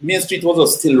like Main Street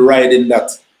was still riding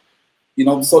that. You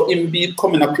know, so him be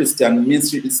coming a Christian, Main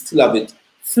Street is still have it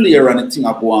flair and the thing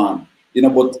go on. You know,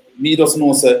 but me just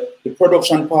know say the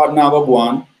production part now go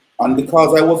on, and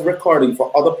because I was recording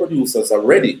for other producers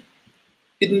already,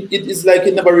 it is like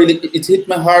it never really it hit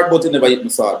me hard, but it never hit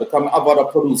me hard. Because I have other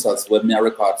producers where me I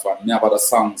record for, me have other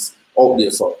songs out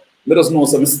there. So me just know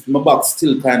say my back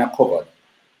still kind of covered.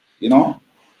 You know?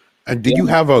 And did you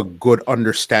have a good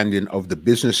understanding of the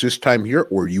business this time here,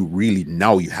 or you really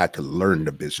now you had to learn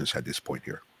the business at this point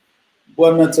here?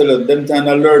 Well, I'm not telling you, them kind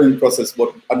of learning process,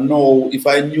 but I know if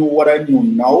I knew what I knew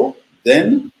now,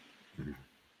 then,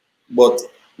 but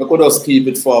I could just keep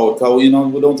it forward. Because, you know,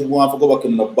 we don't even want to go back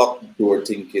in the back door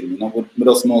thinking, you know, we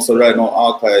just know so right now,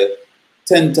 Archive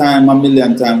 10 times, a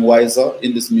million times wiser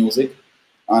in this music.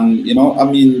 And, you know, I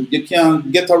mean, you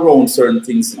can't get around certain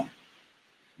things now.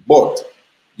 But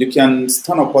you can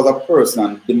stand up as a person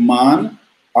and demand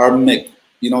or make,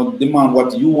 you know, demand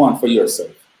what you want for yourself.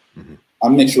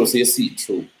 And make sure so you see it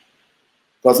through.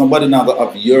 Because somebody now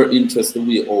have your interest the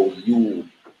way how you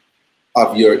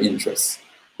have your interest.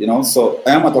 You know, so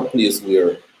I am at a place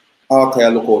where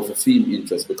archive look out for film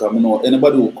interest because you know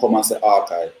anybody who come and say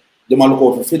archive, they might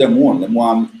look out for them one, them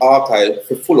want archive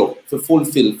for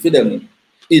fulfill for them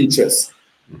interest.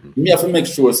 Me have to make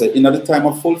sure say in at the time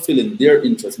of fulfilling their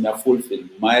interest, me have fulfill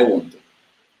my own.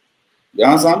 You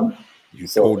understand?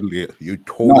 You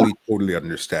totally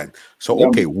understand. So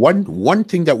okay, one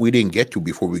thing that we didn't get to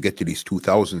before we get to these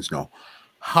 2000s now.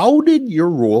 How did your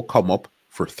role come up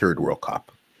for Third World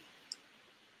Cup?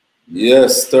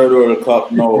 Yes, Third World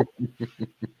Cup. No.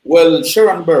 Well,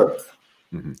 Sharon Burke,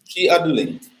 she had the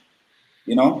link.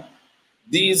 You know,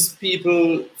 these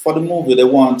people for the movie, they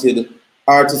wanted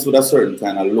artists with a certain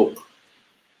kind of look.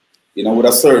 You know, with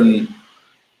a certain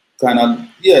kind of,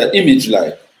 image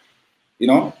like. You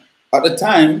know, at the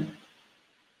time,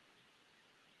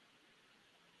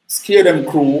 Scare Them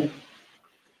crew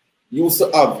used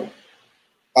to have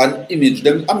an image.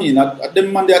 Them, I mean,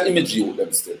 them man, they image you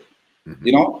them still.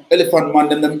 You know, Elephant Man,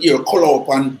 them ear color up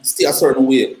and stay a certain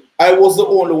way. I was the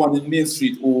only one in Main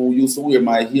Street who used to wear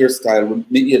my hairstyle when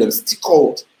my ear them stick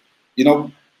out. You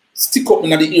know, stick up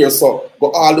in the ear, so go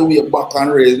all the way back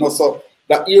and raise. You know, so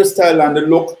that hairstyle and the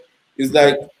look is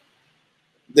like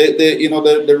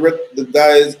the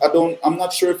guys. I'm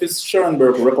not sure if it's Sharon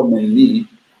Burke recommend me,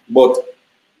 but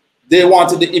they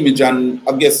wanted the image, and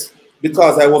I guess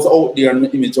because I was out there and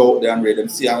the image out there and read them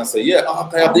see and I say, I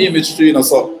have the image too, you know,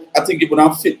 so I think it would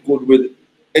not fit good with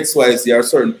XYZ or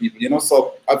certain people, you know,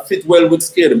 so I fit well with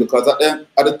Scare Them because at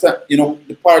the time, you know,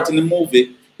 the part in the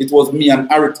movie, it was me and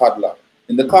Harry Toddler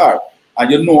in the car.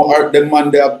 And you know, the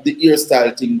man, they have the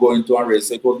hairstyle thing going to a race.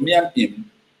 So it was me and him.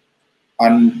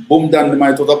 And Boom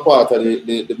Dynamite was a part of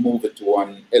the movie to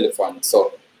an Elephant.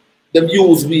 So them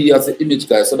use me as the image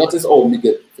guy. So that is how me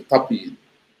get the tap in.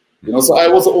 You know, so I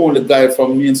was the only guy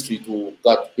from Main Street who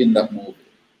got in that movie.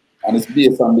 And it's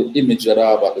based on the image that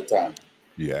I have at the time.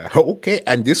 Yeah. Okay.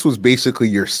 And this was basically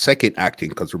your second acting,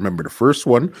 because remember the first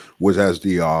one was as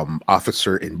the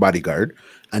officer in Bodyguard,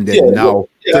 and then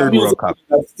Third World Cup.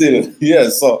 Still, yeah.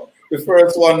 So the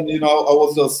first one, you know, I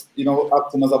was just, you know,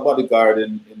 acting as a bodyguard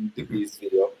in the Grease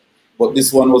video, but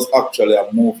this one was actually a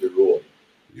movie role.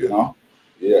 You know,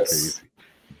 yes. Okay.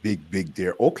 Big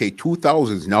there. Okay,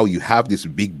 2000s. Now you have this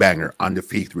big banger on the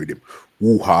Faith Rhythm.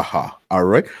 Woo ha ha. All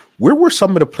right. Where were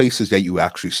some of the places that you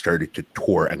actually started to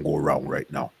tour and go around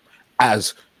right now?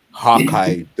 As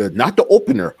Hawkeye, not the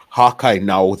opener, Hawkeye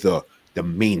now the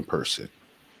main person.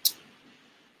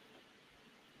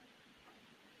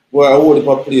 Well, I would have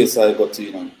a place I got to,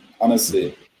 you know,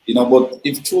 honestly. You know, but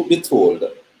if truth be told,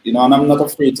 you know, and I'm not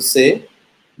afraid to say,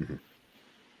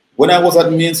 when I was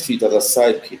at Main Street as a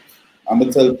sidekick, I'm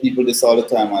going to tell people this all the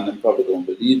time and they probably don't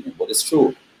believe me, but it's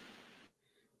true.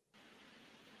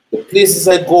 The places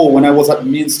I go when I was at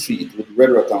Main Street with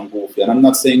Red Rock and Goofy, and I'm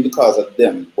not saying because of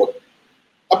them, but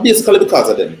basically because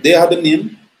of them. They had the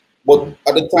name, but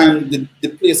at the time, the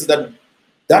places that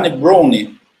Danny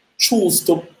Brownie chose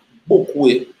to book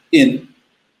with in,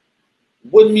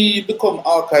 when me become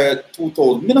Archive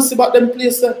 2000, I don't see about them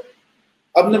places.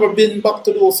 I've never been back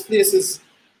to those places.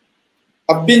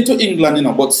 I've been to England, you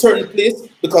know, but certain places,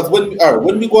 because when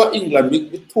we go to England,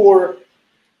 we tour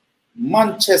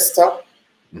Manchester,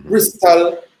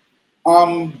 Bristol,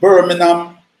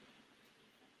 Birmingham,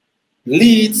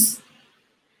 Leeds.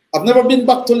 I've never been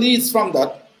back to Leeds from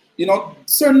that. You know,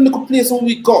 certain little places where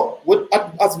we got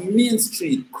as Main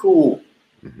Street crew.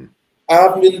 I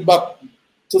haven't been back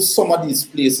to some of these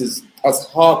places as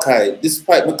Hawkeye,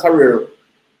 despite my career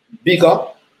bigger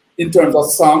in terms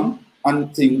of song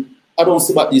and thing. I don't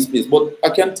see about these places, but I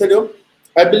can tell you,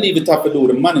 I believe it has to do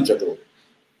with the manager though.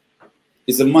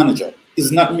 It's the manager.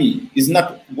 It's not me.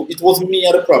 It wasn't me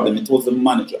at the problem, it was the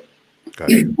manager.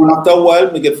 And after a while,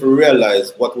 we get to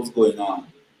realize what was going on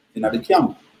in the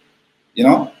camp. You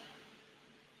know?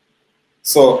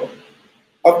 So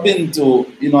I've been to,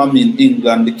 you know what I mean,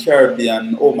 England, the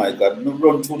Caribbean, oh my God. We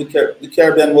run through the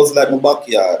Caribbean was like my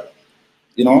backyard.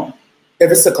 You know?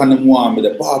 Every second I'm warm with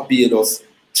the Barbados,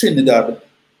 Trinidad,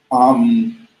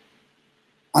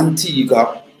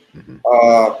 Antigua,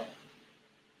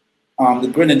 the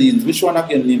Grenadines. Which one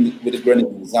again named with the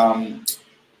Grenadines?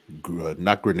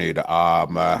 Not Grenada.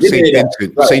 Saint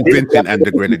Vincent, right. Saint Vincent and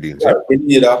the Grenadines. Right.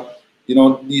 Grenada. You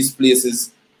know these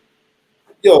places.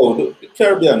 Yo, the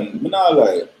Caribbean. I not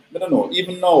lie. I don't know.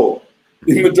 Even now,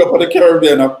 if we drop on the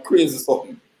Caribbean, I'm crazy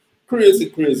something.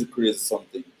 Crazy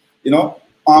something. You know.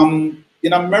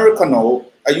 In America now,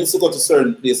 I used to go to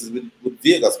certain places with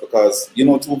Vegas because, you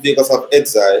know, to Vegas have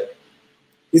Exile.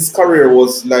 His career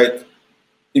was like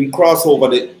in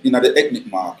crossover the ethnic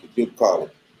market, you'd call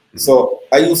it. So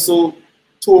I used to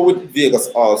tour with Vegas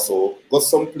also, go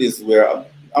some place where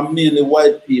are mainly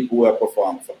white people who I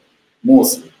perform for,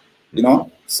 mostly, you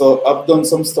know. So I've done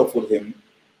some stuff with him,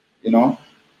 you know,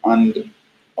 and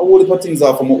I will put things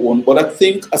out for my own. But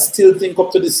I still think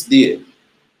up to this day,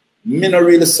 me not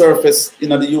really surface in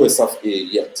the US of A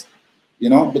yet, you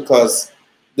know, because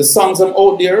the songs I'm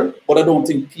out there, but I don't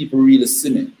think people really see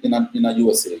me in a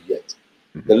USA yet.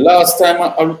 The last time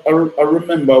I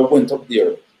remember I went up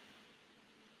there,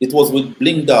 it was with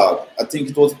Bling Dog. I think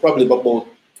it was probably about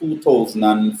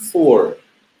 2004,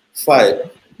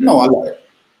 5. No, I lied.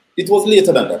 It was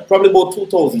later than that, probably about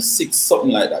 2006,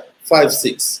 something like that, 5,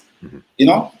 6, you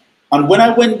know? And when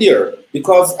I went there,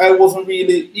 because I wasn't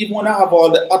really, even when I have all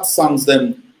the hot songs,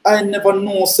 then I never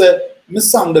know, say, me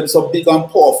song them so big and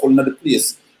powerful in the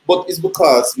place. But it's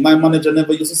because my manager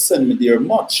never used to send me there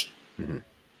much. And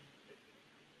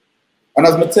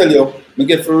as I tell you, I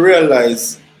get to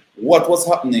realize what was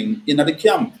happening in the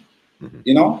camp,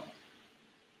 you know?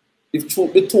 If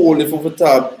truth be told, if we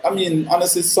talk, I mean,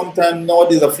 honestly, sometimes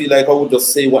nowadays I feel like I would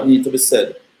just say what needs to be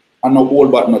said and not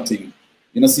hold back nothing.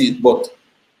 You know, see, but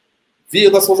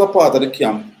Vegas was a part of the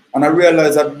camp, and I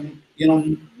realized that, you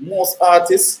know, most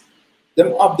artists,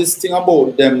 them have this thing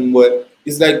about them where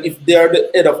it's like if they're the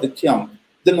head of the camp,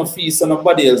 they don't feel so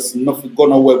nobody else nothing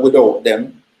gonna work without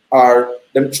them, or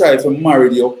them try to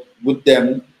marry you with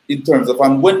them in terms of,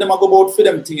 and when them go about for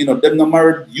them thing, you know, them not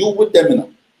married you with them, you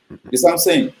know. You see what I'm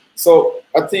saying? So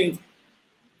I think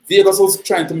Vegas was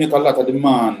trying to make a lot of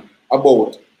demand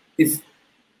about if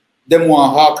them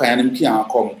want Hawkeye and them can't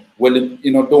come, well,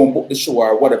 you know, don't book the show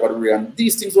or whatever. And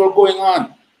these things were going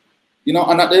on, you know.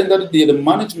 And at the end of the day, the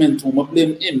management whom I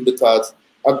blame him because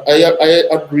I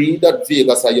agree that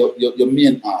Vegas are your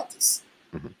main artists,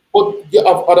 but you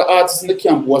have other artists in the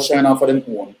camp who are shining out for them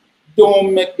own.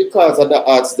 Don't make because of the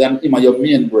artists then him are your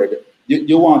main bread.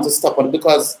 You want to stop it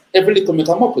because every little make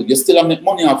a muckle, you still make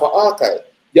money off of Archive.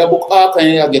 You book Archive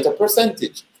and you get a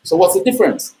percentage. So what's the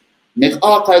difference? Make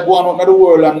Archive go on out of the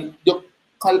world and you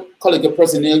collect your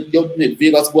president, you make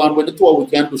Vegas go on when the tour we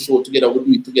can do show together, we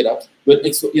do it together,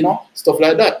 you know, stuff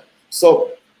like that.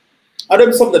 So I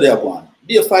don't something they are going.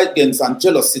 Be a fight against and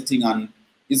jealous sitting and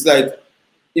it's like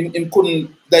him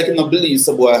couldn't like him not believe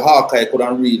so boy Hawkeye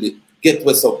couldn't really get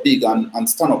way so big and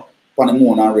stand up on the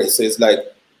moon and race. So it's like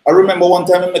I remember one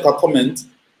time I make a comment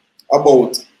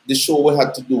about the show we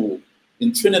had to do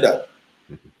in Trinidad,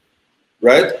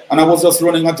 right? And I was just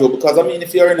running a joke because I mean,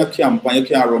 if you're in a camp and you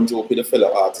can't run joke with a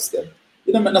fellow artist, then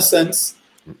it don't make no sense.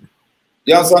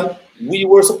 You understand? We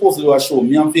were supposed to do a show.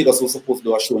 Me and Vegas were supposed to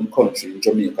do a show in country in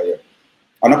Jamaica here,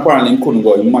 and apparently he couldn't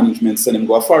go. In management send him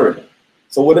go a foreign.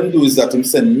 So what them do is that him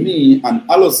send me and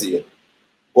Alozie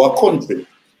go a country,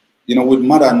 you know, with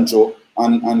Madanjo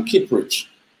and Kiprich.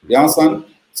 You understand?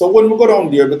 So when we go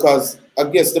down there, because I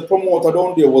guess the promoter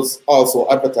down there was also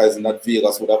advertising that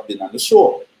Vegas would have been on the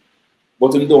show.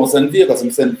 But him don't send Vegas,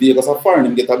 him send Vegas a foreign,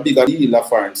 him get a bigger deal a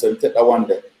foreign, so him take that one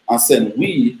there and send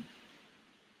we,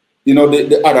 you know,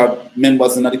 the other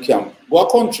members in the camp, go a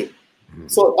country.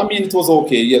 So, I mean, it was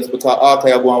okay, yes, because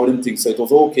Archive go on with them things, so it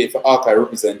was okay for Archive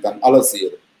represent and Alozie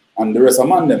and the rest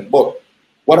among them. But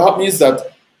what happened is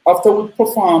that after we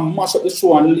perform, mash up the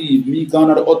show and leave, me gone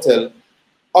to the hotel,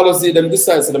 Alozie them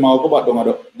decides them I'll go back down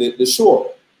to the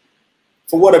show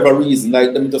for whatever reason,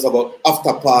 like them just about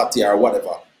after party or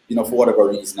whatever, you know, for whatever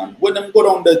reason. And when them go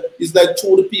down there, it's like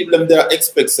two of the people them there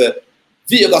expect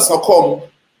Vegas will come,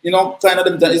 you know, kind of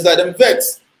them, it's like them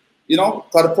vex, you know,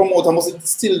 because the promoter must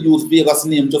still use Vegas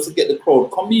name just to get the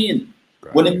crowd come in.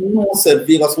 Right. When they know said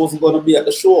Vegas wasn't going to be at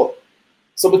the show.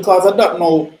 So because of that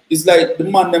now, it's like the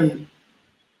man them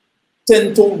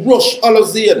tend to rush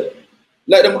Alozie.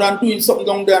 Like them done doing something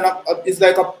down there, and it's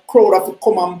like a crowd have to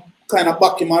come and kind of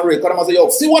back him and Ray. Because I say, yo,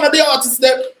 see one of the artists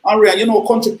there, and Ray, you know,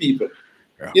 country people.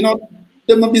 Yeah. You know,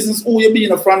 them no business who you be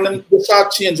in front them, the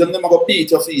short change, and them go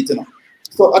beat your feet, you know.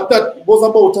 So that was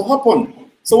about to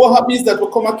happen. So what happens is that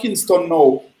we come to Kingston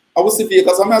now. I will see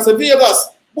Vegas, and I say, Vegas,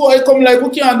 boy, come like, we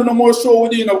can't do no more show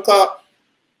with you, you know, because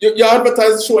you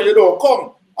advertise the show and you don't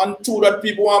come. And two that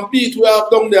people want beat, we have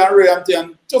down there and Ray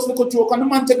and just look at joke, and the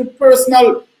man take it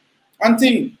personal. And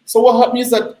thing. So what happened is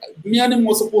that me and him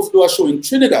was supposed to do a show in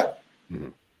Trinidad.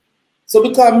 So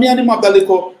because me and him have that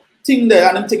little thing there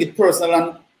and him take it personal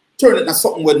and turn it into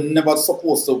something we're never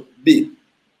supposed to be.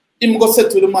 Him go say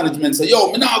to the management, say,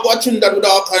 yo, me now go to Trinidad with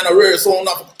all kind of rare, so I'm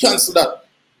not cancel that.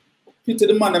 Pity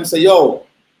the man them say, yo,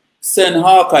 send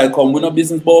Hawkeye come, we no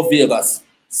business about Vegas.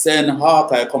 Send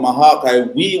Hawkeye come, a Hawkeye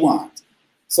we want.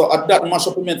 So at that mash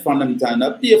up we made from them time,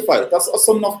 that be a fight. That's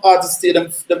some enough artists say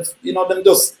them, you know, them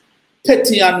just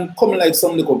petty and coming like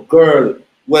some little girl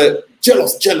where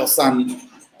jealous and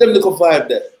them little vibe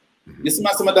there. You see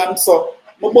my dance. So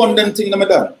I burn them thing them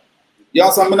done. You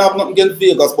understand? I have nothing against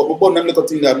Vegas, but I burn them little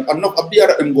thing that I'm not a beer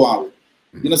that them go on with.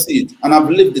 You know, see it, and I've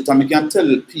lived it, and I can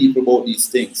tell people about these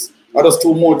things. I just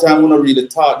 2 more time when I really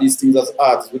taught these things as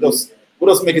artists. We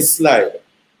just make it slide.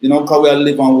 You know, because we are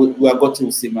living, we are got through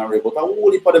seminary, but I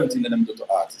whole heap of them things that them do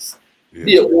to artists. Yeah.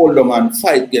 Be hold them and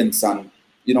fight against and,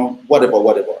 you know,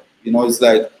 whatever. You know, it's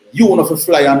like, you want to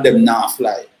fly and them not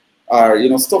fly. Or, you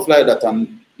know, stuff like that.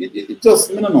 And it just,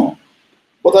 I don't know.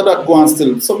 But I that go on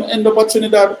still. So I end up at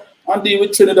Trinidad and deal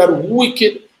with Trinidad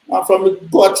wicked. And from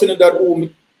go at Trinidad,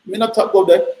 me not stop go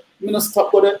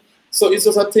there. So it's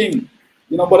just a thing.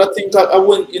 You know, but I think I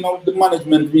went, you know, the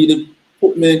management really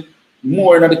put me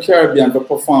more in the Caribbean to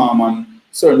perform and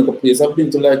certain places. I've been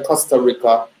to like Costa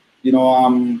Rica, you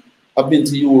know, I've been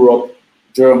to Europe,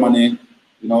 Germany,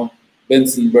 you know,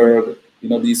 Bensonburg, you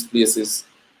know, these places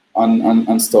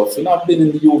and stuff. You know, I've been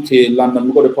in the UK,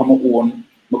 London, I go there for my own.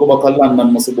 I go back to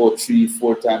London most about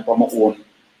 3-4 times for my own,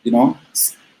 you know,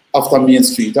 after Main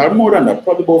Street, or more than that,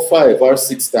 probably about 5 or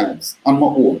 6 times on my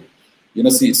own. You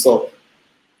know, see, so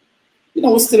you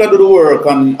know, we still do the work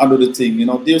and do the thing. You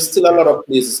know, there's still a lot of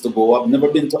places to go. I've never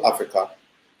been to Africa,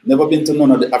 never been to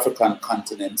none of the African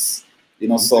continents. You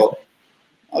know, so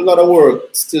a lot of work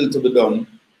still to be done.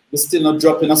 We're still not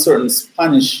dropping a certain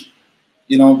Spanish,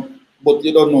 you know, but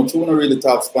you don't know. You don't really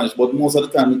talk Spanish, but most of the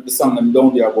time the song them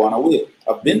down there are going away.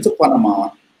 I've been to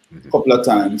Panama a couple of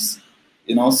times,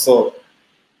 you know, so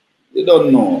you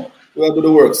don't know. We'll do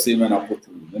the work, see when I put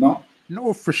in, you know.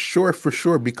 No, for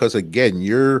sure. Because again,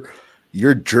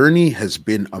 your journey has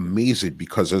been amazing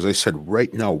because, as I said,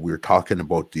 right now we're talking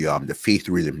about the faith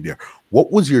rhythm there.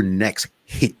 What was your next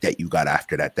hit that you got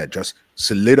after that just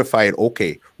solidified?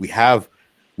 Okay, we have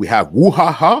Woo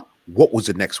Ha Ha. What was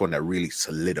the next one that really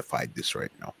solidified this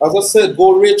right now? As I said,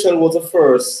 Go Rachel was the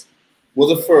first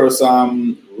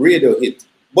radio hit.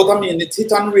 But I mean, it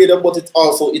hit on radio, but it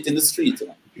also hit in the street. You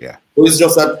know? Yeah. So it's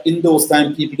just that in those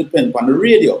times, people depend on the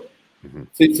radio.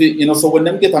 Mm-hmm. You know, so when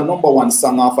them get a #1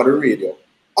 song off of the radio,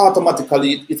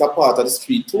 automatically it's a part of the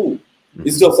street too. Mm-hmm.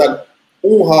 It's just that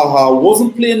Woo Ha Ha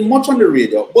wasn't playing much on the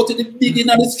radio, but it big in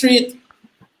the street.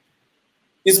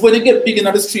 It's when it get big in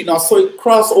the street now, so it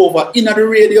cross over in the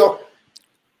radio.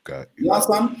 Okay. You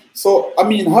understand? So I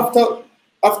mean,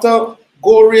 after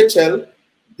Go Rachel,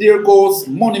 there goes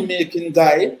Money Making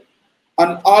Guy,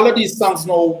 and all of these songs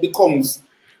now becomes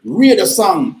radio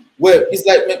song. Where it's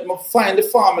like me find the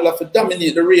formula for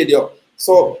dominate the radio.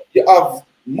 So you have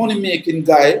Money Making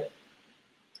Guy.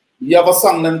 You have a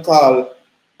song then called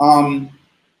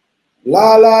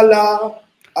La La La.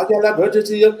 I get a budget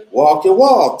here. Walk your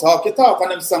walk, talk your talk, and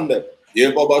them song there.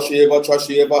 Yeah, Baba Shava, Trash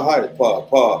Shava, High,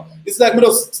 Pa. It's like me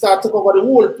just start to cover the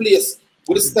whole place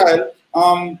with the style.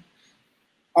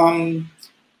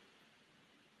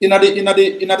 In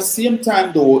the same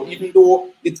time though, even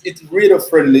though it's radio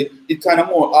friendly, it kind of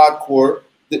more hardcore.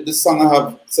 The song I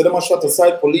have, so them a shut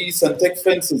aside police and take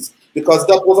fences, because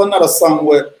that was another song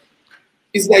where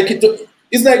it's like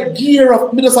gear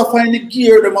up. Me just find the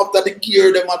gear them after the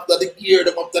gear them after the gear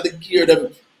them after the gear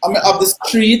them. I mean up the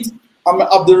street, I mean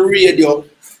up the radio.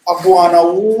 I go on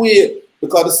away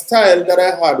because the style that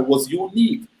I had was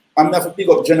unique. I'm gonna have to pick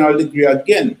up General Degree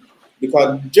again,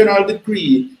 because General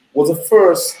Degree was the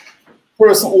first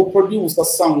person who produced a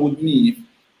song with me.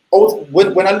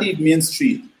 When I leave Main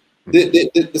Street,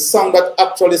 the song that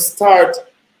actually start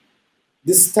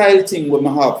this style thing we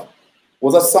have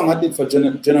was a song I did for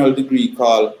General Degree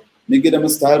called Me Give Them a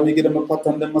Style, Me Give Them a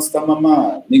Pattern, Them Must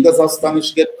Mama. Niggas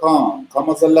astonish get calm, come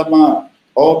as a lama.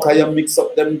 Oh, can you mix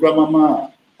up them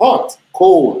grandmama? Hot,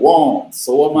 cold, warm,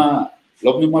 so am I.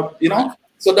 Love me, you know?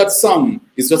 So that song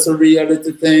is just a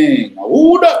reality thing.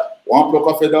 Ooh, that one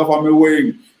pluck a feather off my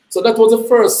wing. So that was the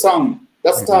first song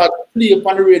that started play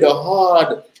upon the radio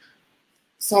hard.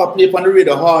 Start play upon the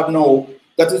radio hard now.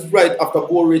 That is right after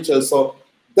Go Rachel. So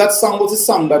that song was a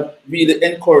song that really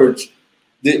encouraged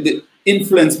the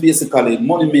influence, basically,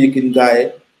 Money Making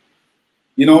Guy.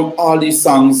 You know, all these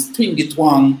songs, Twingy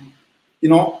Twang, you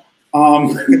know,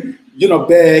 you know,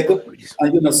 Beg,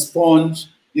 and you know, Sponge.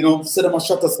 You know, set them a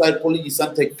shut aside police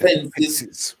and take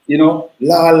fences. You know,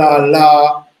 La La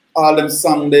La, all them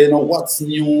songs there, you know, What's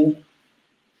New,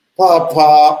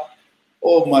 Papa,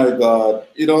 oh my God,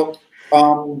 you know,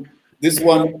 this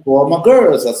one for my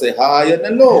girls, I say hi and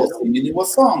hello, singing you a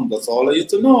song, that's all I need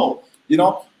to know, you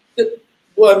know.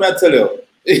 What am I tell you?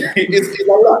 It's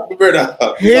a lot, brother.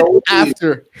 Hit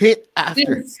after hit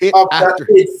after hit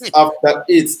after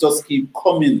hits just keep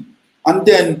coming. And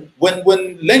then when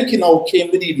Lenky now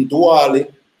came with even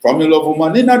Duale, From Your Love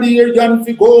Woman, in the year Jan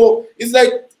Figo, it's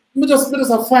like me just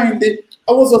find it.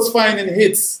 I was just finding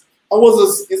hits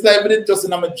it's like we just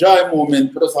in a joy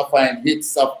moment, because I find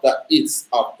hits after hits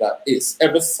after hits.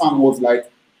 Every song was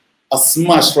like a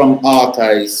smash from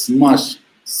Archive, smash,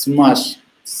 smash,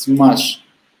 smash.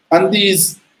 And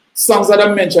these songs that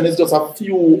I mentioned is just a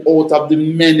few out of the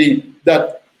many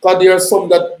that, because there are some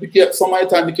that some of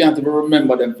the time we can't even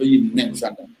remember them for even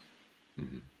mention them.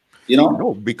 You know?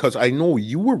 No, because I know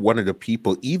you were one of the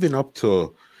people, even up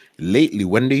to lately,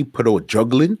 when they put out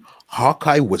juggling,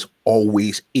 Hawkeye was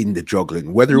always in the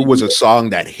juggling. Whether it was a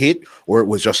song that hit or it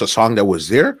was just a song that was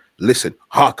there, listen,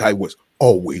 Hawkeye was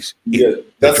always in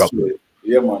the juggling. True.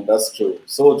 Yeah, man, that's true.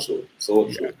 So true. So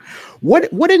true. Yeah.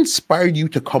 What inspired you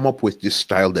to come up with this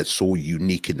style that's so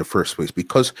unique in the first place?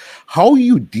 Because how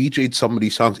you DJ'd some of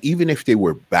these songs, even if they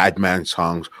were bad man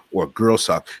songs or girl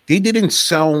songs, they didn't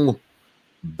sound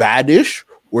baddish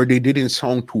or they didn't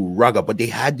sound too rugged, but they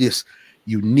had this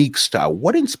unique style.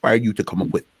 What inspired you to come up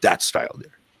with that style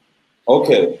there?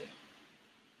 Okay.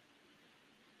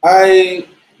 I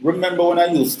remember when I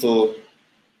used to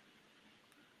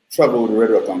travel with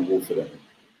Red Rock and go for them.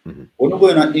 When we go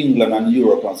in England and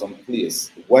Europe and some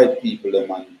place, white people, them,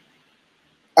 and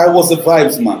I was the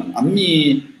vibes man. And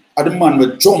me, I the man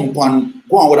would jump and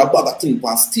go on with a bag of things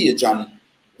on stage and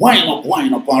wind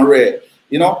up and red.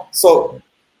 You know? So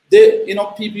they, you know,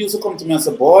 people used to come to me and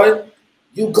say, boy,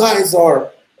 you guys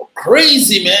are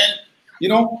crazy, man. You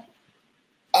know?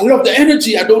 I love the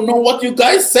energy. I don't know what you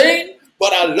guys saying,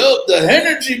 but I love the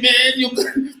energy,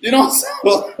 man. You know,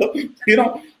 so, you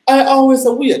know, I always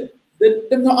say weird. They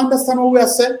don't understand what we are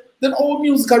saying. Then all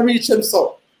music can reach them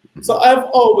so. So I've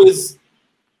always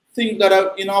think that I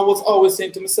was always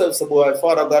saying to myself, so boy,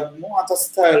 Father God, I want a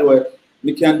style where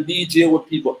we can DJ where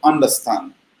people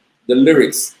understand the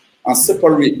lyrics and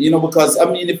separate, you know, because I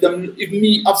mean, if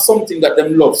me have something that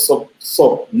them love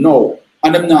so no,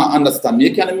 and them not understand me,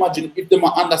 you can imagine if them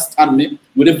understand me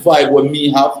with the vibe what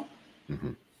me have.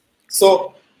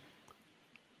 So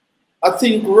I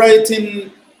think right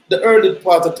in the early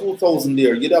part of 2000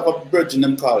 there, you'd have a virgin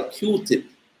them called Q-Tip.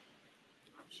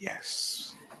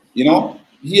 Yes. You know,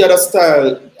 he had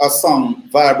a song,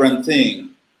 Vibrant Thing.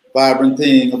 Vibrant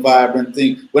Thing, Vibrant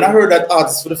Thing. When I heard that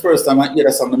artist for the first time, I hear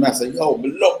that song, I said, yo, I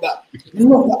love that. I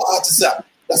love that artist.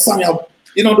 That song,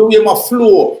 you know, the way my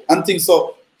flow and things.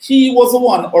 So he was the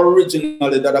one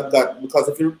originally that I got, because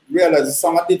if you realize the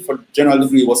song I did for General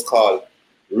Degree was called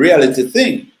Reality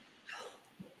Thing.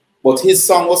 But his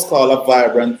song was called A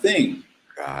Vibrant Thing.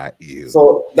 Got you.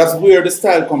 So that's where the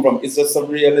style come from. It's just a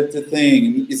reality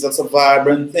thing. It's just a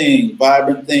vibrant thing,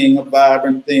 a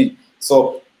vibrant thing.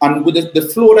 So, and with the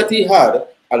flow that he had,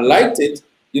 I liked it,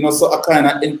 you know, so I kind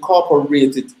of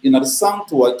incorporated, you know, the song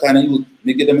too. I kind of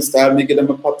make it them style, make it them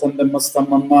a pattern, them must have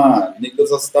my man.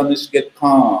 Niggas astonished, get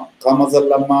calm as a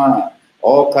lama.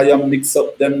 All kind of mix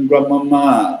up them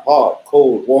grandmama. Hot,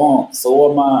 cold, warm,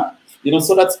 so am I. You know,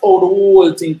 so that's how the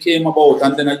whole thing came about.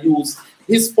 And then I used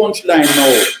his punchline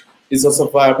now. It's just a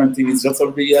vibrant thing. It's just a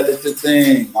reality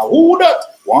thing. Now, who that?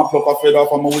 One pluck a feather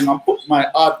off of my wing and put my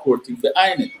hardcore thing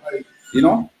behind it. You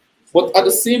know? But at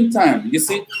the same time, you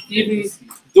see, even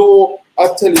though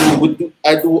I tell you,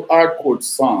 I do hardcore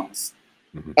songs,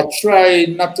 I try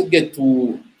not to get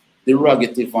too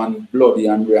derogative and bloody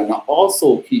and real. And I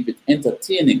also keep it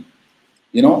entertaining.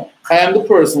 You know? I am the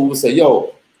person who will say,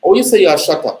 yo, oh, you say you're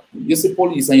shut up. You see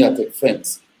police and you take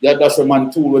fence. You dash a man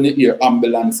tool when you hear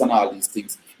ambulance and all these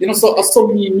things. You know, so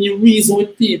me reason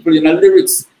with people in the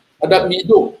lyrics that me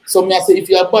do. So me I say, if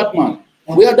you're a bad man,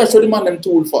 where dash the man them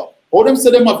tool for? How them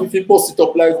say them up if you bust it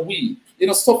up like we? You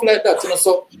know, stuff like that. You know,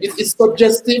 so it's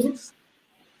suggestive.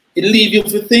 It leave you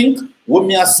to think what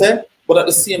me I say, but at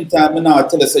the same time, me now I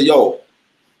tell you, say, yo,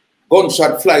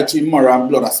 gunshot fly through mirror and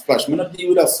blood a splash. Me not deal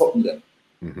with that something then.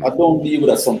 I don't deal with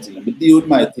that something. I deal with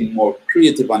my thing more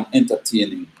creative and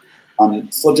entertaining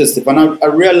and suggestive. And I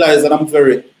realize that I'm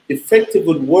very effective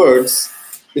with words,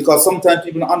 because sometimes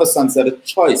people don't understand that the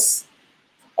choice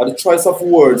of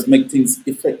words make things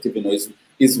effective. You know,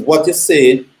 is what you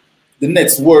say, the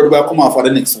next word will come after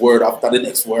the next word after the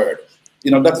next word.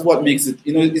 You know, that's what makes it,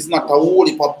 you know, it's not a whole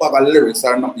heap of bag of lyrics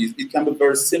or not. It can be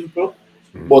very simple,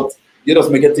 but you just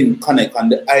make a thing connect,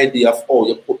 and the idea of how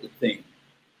you put the thing,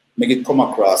 make it come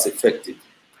across effective,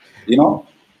 you know?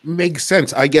 Makes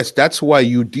sense. I guess that's why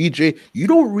you DJ. You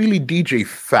don't really DJ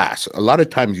fast. A lot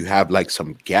of times you have like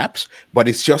some gaps, but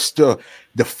it's just the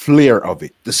flair of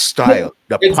it, the style,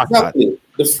 the exactly,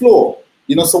 the flow.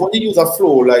 You know, so when you use a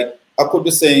flow, like I could be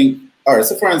saying, all right,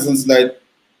 so for instance, like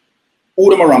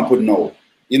who them around could know.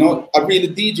 You know, I really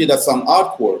DJ that song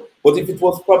hardcore, but if it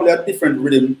was probably a different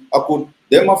rhythm, I could,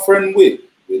 them a friend with,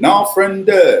 we now friend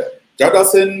there. Jada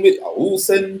send with, who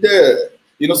send there?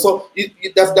 You know, so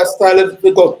that's that style of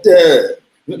we got there.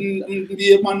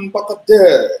 The man back up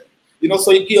there. You know,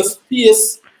 so you give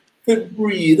space to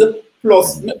breathe,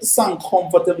 plus make the song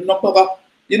comfortable, not bugger,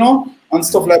 you know, and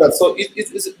stuff like that. So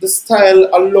it's the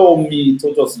style allow me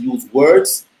to just use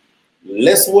words,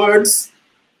 less words,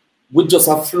 with just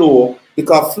a flow.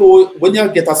 Because flow, when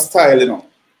you get a style, you know,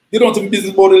 you don't think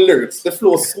business about the lyrics. The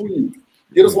flow is sweet.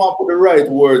 You just want to put the right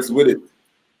words with it.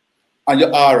 And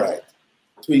you're all right.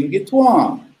 Twingy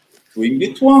twang,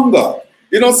 twingy twanga.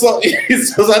 You know, so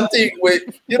it's just a thing where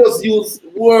you just use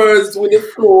words with the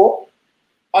flow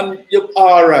and you're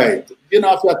all right. You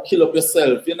don't have to kill up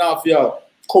yourself. You don't have to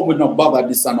come with no bag of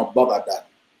this and no bag of that.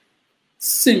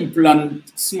 Simple and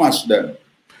smash them.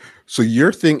 So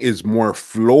your thing is more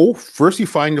flow. First you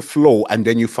find the flow and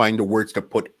then you find the words to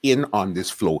put in on this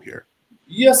flow here.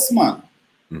 Yes, man.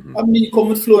 I mean, come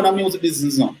with flow in a music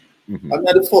business now. I mean,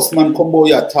 the first man come by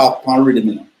here talk and rhythm,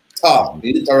 you know. Talk,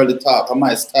 literally talk, and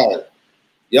my style.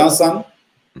 You understand?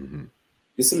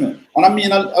 You see me? And I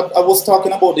mean, I was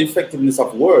talking about the effectiveness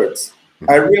of words.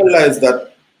 I realized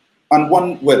that, and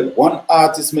one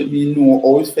artist made me know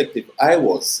how effective I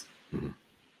was.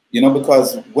 You know,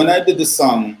 because when I did the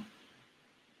song,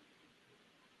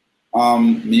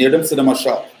 me hear them say them a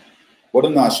shop, but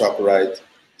them not shop right.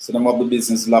 So them have the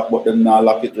business lock, but them not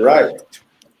lock it right.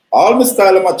 All my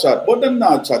style them a chat, but them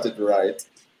not chat it right.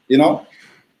 You know?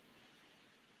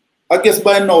 I guess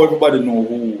by now everybody know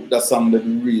who that song that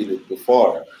really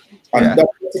before. And that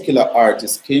particular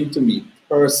artist came to me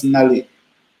personally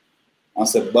and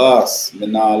said, boss, me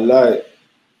not lie.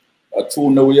 I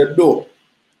tune the way you do.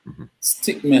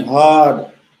 Stick me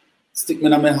hard. Stick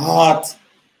me in my heart.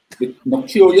 No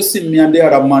cure, you see me and the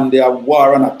other man, they are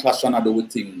war and a clash and a do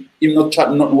thing. Even not chat,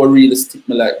 not what really stick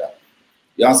me like that.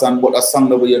 You understand? But a song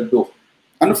the way you do.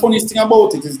 And the funniest thing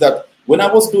about it is that when I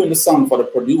was doing the song for the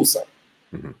producer,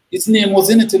 his name was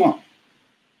in it, you know.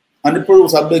 And the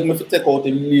producer begged me to take out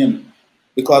his name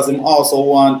because him also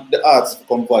want the artist to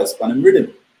come voice on him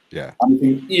rhythm. Yeah. And if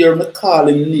you hear me call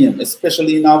him name,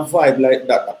 especially in a vibe like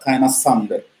that, a kind of song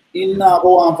there, he now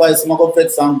go on voice, my go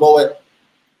fetch and go away.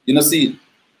 You know, see,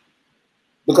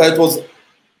 because it was, it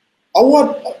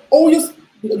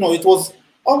was,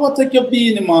 I would take your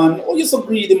beanie, man. Oh, you're so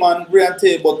greedy, man.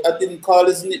 But I didn't call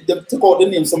his name. They took out the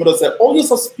name. Somebody said, oh, you're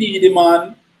so speedy,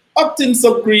 man. Acting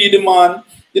so greedy, man.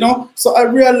 You know, so I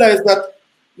realized that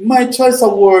my choice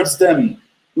of words, them,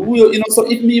 will, you know, so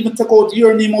if me even take out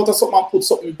your name out of something and put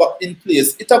something back in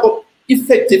place, it's about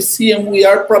effective same way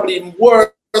or probably even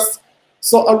worse.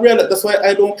 So I realized that's why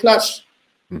I don't clash.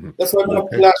 That's why I don't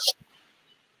clash.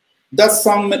 That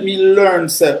song made me learn,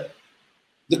 say,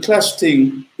 the clash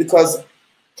thing, because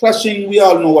clashing, we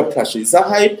all know what clash is. It's a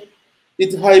hype.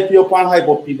 It hype you up and hype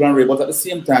up people and rave, but at the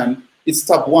same time, it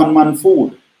stop one man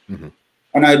food.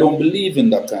 And I don't believe in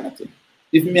that kind of thing.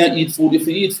 If me I eat food, if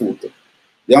you eat food.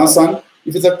 You understand?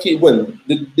 If it's a kid, well,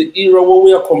 the era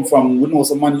where we come from, we know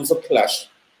some man used to clash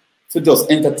for just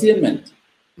entertainment.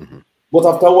 But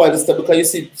after a while, it's because you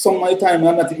see, some of the time,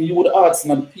 I'm not thinking you would ask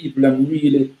the people and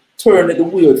really turn it the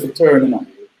wheel for turning on.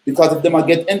 Because if them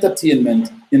get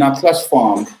entertainment in a clash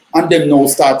form, and them now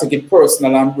start to get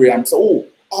personal and brand, so, oh,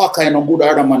 Archive no good,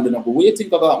 other man, what do you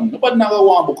think of that? Nobody never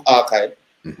want to book Archive.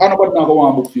 And nobody never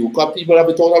want to book you, because people have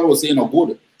it all around saying no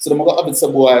good. So they're going to have it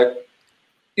say, boy,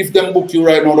 if them book you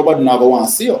right now, nobody never want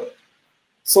to see you.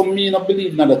 So me not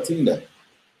believe in that thing there.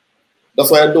 That's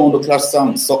why I don't do clash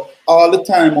songs. So all the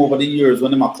time over the years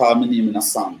when they call my name in a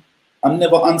song, I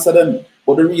never answer them.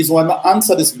 But the reason why I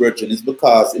answer this virgin is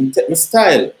because in take my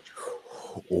style.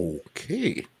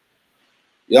 Okay.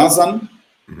 You understand?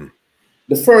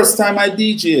 The first time I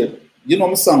DJ, you know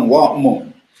my song, Walk More.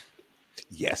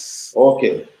 Yes.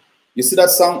 Okay. You see that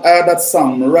song? I had that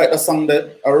song. I write that song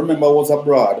there. I remember I was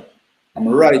abroad. I'm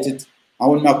write it.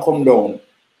 And when I come down,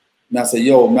 I say,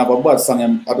 yo, I have a bad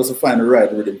song. I just find the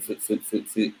right rhythm for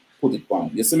put it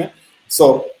on. You see me?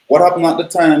 So what happened at the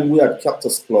time, we had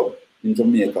Cactus Club in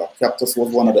Jamaica. Cactus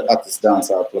was one of the artist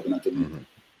dancers club in Jamaica.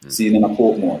 Seen in a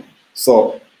Portmore.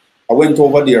 So I went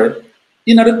over there.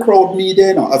 In the crowd, me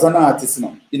there now, as an artist, you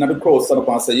know, in the crowd stand up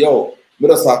and say, yo, me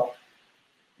just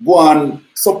go and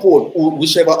support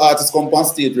whichever artist come on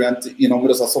stage and, you know, me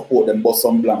just support them, Bust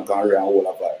Some Blank and Ray and all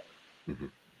of that.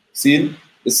 See,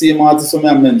 the same artist who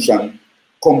I mentioned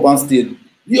come on stage,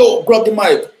 yo, grab the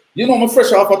mic. You know, I'm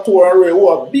fresh off a tour and Ray,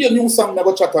 oh, be a new song,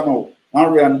 never chatter now.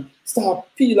 And Ray and start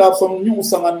peel off some new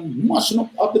song and mashing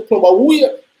up the club away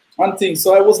and things.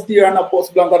 So I was there and I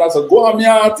Bust Blank and I said, go on, me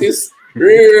artist.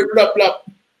 Blah, blah.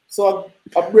 So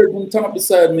I break him, turn up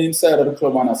beside me inside of the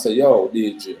club and I say, yo,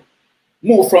 DJ,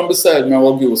 move from beside me, I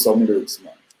will give you some lyrics,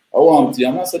 man. I want to.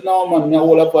 And I said, no, man, me a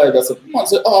whole of vibe. I said, man,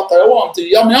 say, oh, I want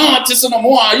to. I'm an artist and I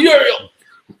want to hear you.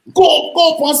 Go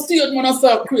up on stage, man, and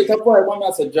start create a vibe. And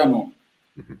I said, Jano.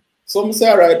 So I say,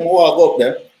 all right, I walk up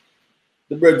there.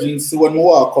 The brethren see when I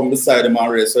walk come beside him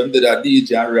and race. So he did a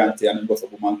DJ and ranty and he goes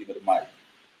up and give me the mic.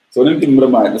 So when he give me the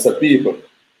mic, I said, people,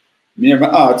 me and my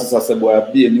artist, I said, boy,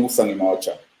 I be a new song in my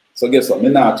chat. So guess what? Me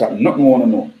not chat, nothing I want to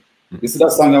know. This is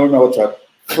that song I'm going to chat,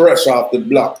 fresh off the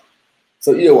block.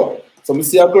 So here what? So I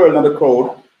see a girl in the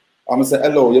crowd, and I say,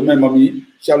 hello, you remember me?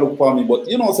 She look for me, but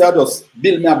you know, so I just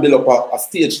build up a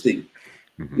stage thing.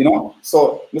 You know?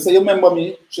 So I say, you remember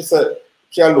me? She said,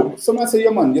 she look. So I say, yeah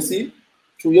man, you see,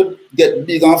 you get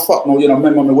big and fat now, you know,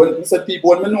 remember me. When I say people,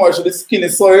 when me know she the skinny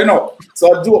so you know.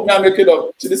 So I joke me and make it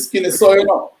up. She the skinny so you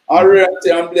know. And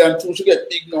reality and play and she get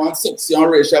big now and sexy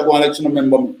and rich. She go and like she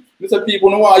remember me. I say,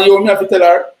 people know why you me have to tell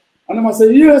her. And I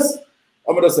say, yes.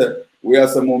 I'm gonna say, we are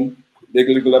some mom. They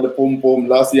little at the pom pom.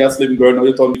 Last year, slim girl, now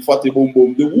you told me fatty boom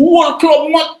boom. The whole club,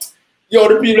 man. Yo,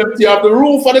 the people empty have the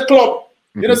roof of the club.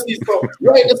 You know, see, so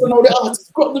right, so now the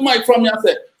artist grab the mic from me and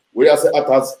say, we are say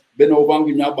artists, bend over and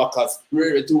give me a backers,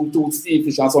 ready two steam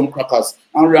fish and some crackers.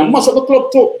 And we are mash up the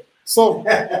club too. So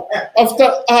after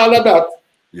all of that,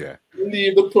 yeah,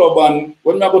 leave the club and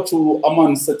when I go to a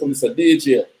man said to me, say,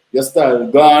 DJ, your style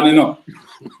gone, you know.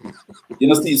 You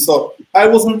know, see, so I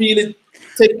wasn't really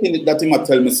taking it that he might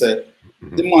tell me, say,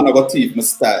 the man I got teeth, my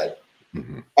style.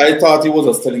 I thought he was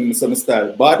just telling me, say, my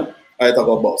style bad, I thought I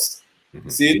got boss.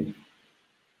 See?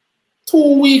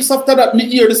 2 weeks after that, me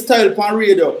hear the style on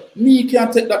radio. Me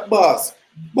can't take that boss.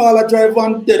 Baller drive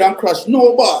on dead and crash.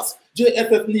 No boss.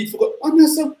 JFF need to go. And I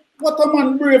said, what a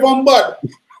man brave and bad.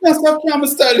 I said, I can't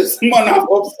style this man up.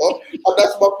 So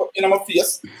that's back in my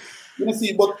face. You know,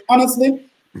 see, but honestly,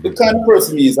 the kind of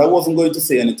person he is, I wasn't going to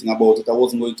say anything about it. I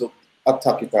wasn't going to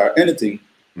attack it or anything.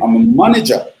 I'm a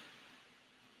manager.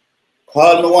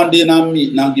 Call me one day and I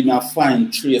meet and give me a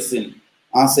fine tracing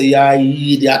and say, yeah,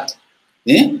 idiot.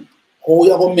 Eh? How you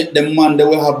going to make them man that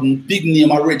will have big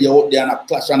name already out there and a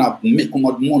clash and make them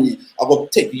money? I go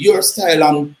take your style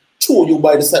and show you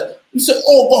by the side. You say,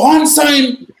 oh, go on,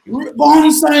 sign. Go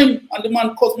on, sign. And the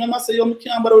man calls me and I say, yo, I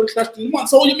can't bother with clash. The man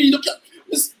say, oh, you mean you can't?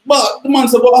 But the man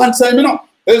said, go on, sign, you know.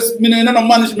 There's no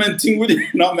management thing with it.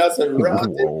 You know, I said, right.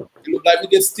 It look like we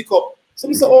get stick up. So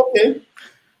I said, okay.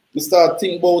 I start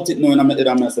thinking about it now and I met it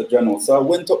and I said, General. So I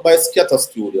went up by Scatter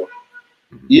Studio.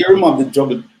 Hear him have the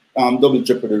double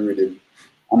jeopardy rhythm.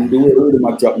 And the way the rhythm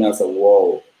I dropped me, I said,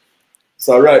 wow.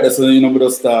 So right, that's when you know we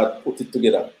just start put it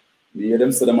together. You hear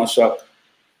them say them a shock,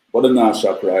 but them not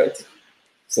shock right.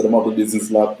 So them have the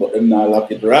business lock, but them not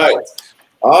lock it right.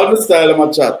 All the style them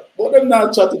a chat, but them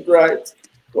not chat it right.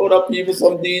 Other people,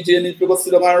 some DJ need to go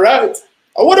sit down and write.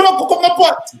 I want them to cook up my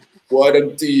pot. Boy,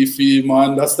 them TV,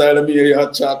 man, that style of me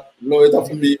here chat. Blow it up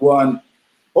for me, one.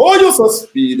 Oh, you so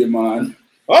speedy, man.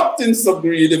 Acting so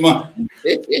greedy, man.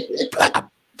 You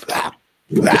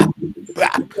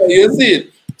see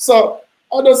it? So,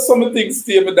 I just some things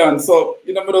stay me done. So,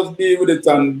 you know, I just deal with it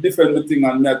and different thing.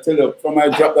 And I tell you, from I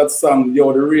drop that song,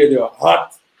 yo, the radio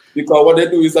hot. Because what they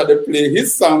do is that they play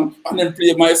his song and then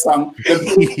play my song. They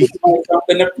play my song,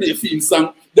 then they play Fiend's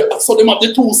song. So they have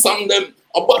the two songs, them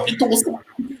about the two songs.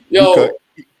 Yo. Because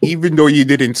even though you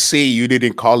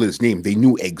didn't call his name, they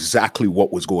knew exactly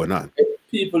what was going on.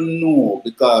 People know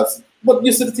because, but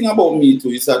you see the thing about me too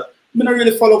is that I don't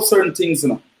really follow up certain things, you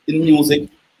know, in music.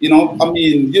 You know, I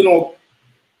mean, you know,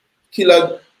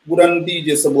 Killer wouldn't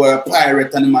DJ say boy a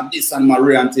pirate and my this and my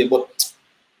reality, but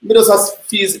me just has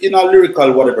feels in a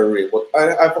lyrical whatever way. But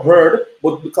I've heard,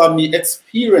 but because me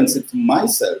experience it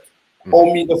myself,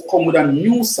 or me just come with a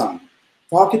new song.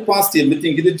 Talk it on stage, me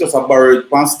think it is just a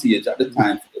borrowed on stage at the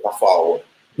time to get a forward.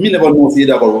 Me never know if you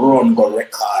ever run, go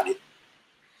record it.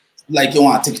 Like you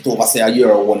want to take it over, say a year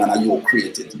or one and you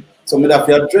create it. So me have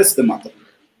to address the matter.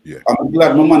 Yeah. I'm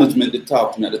glad my management did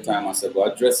talk to me at the time and said, go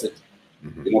address it.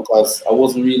 You know, because I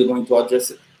wasn't really going to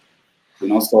address it. You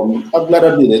know, so I'm glad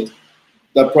I did it.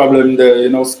 That problem there, you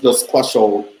know, just squash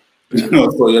out. You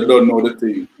know, so you don't know the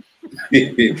thing.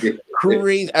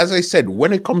 Crazy. As I said,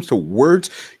 when it comes to words,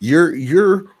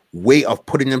 your way of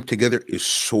putting them together is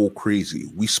so crazy.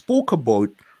 We spoke about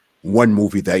one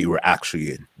movie that you were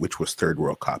actually in, which was Third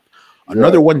World Cop.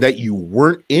 Another one that you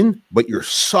weren't in, but your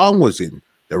song was in,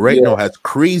 that right now has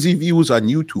crazy views on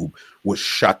YouTube, was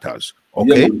Shatters.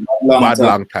 Okay? Bad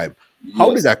Long Time.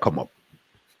 How did that come up?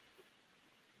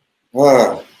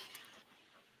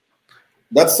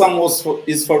 That song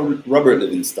is for Robert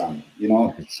Livingston, you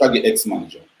know, Shaggy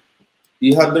ex-manager.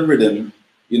 He had the rhythm,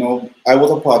 you know, I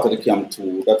was a part of the camp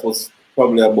too. That was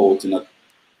probably about, you know,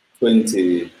 from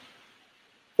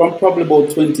probably about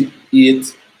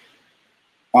 28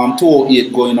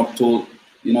 2008 going up to,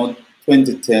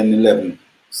 2010, 11,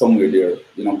 somewhere there,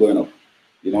 going up.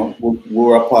 We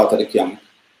were a part of the camp,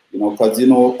 because,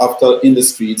 after In the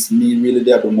Streets, me really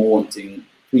there do more one thing,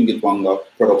 Twingetwanga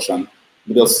production.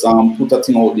 We just put a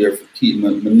thing out there to keep my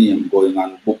name going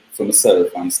and book for myself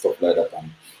and stuff like that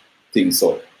and things.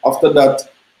 So after that,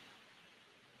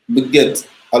 we get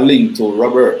a link to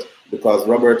Robert, because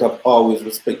Robert have always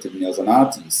respected me as an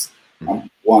artist and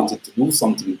wanted to do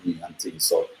something with me and things.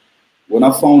 So when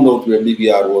I found out where Big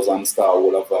Yard was on Star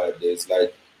Wall of Vibe, there's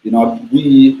like,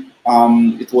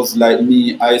 it was like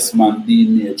me, Iceman, D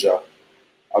Major,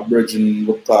 a virgin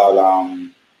we call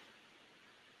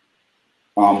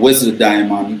Wesley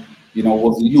Diamond,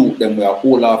 was the youth, then we are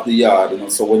all off the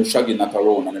yard, so when Shaggy not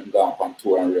around and them gone on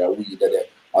tour and we there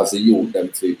as a youth, them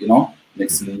to,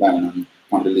 next in line and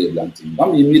on the label and thing. I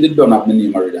mean, they don't have my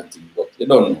name already and thing, but they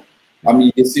don't know. I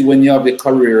mean, you see, when you have a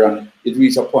career and it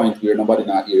reach a point where nobody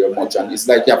not hear you much, and it's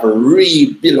like you have to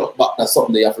rebuild up back to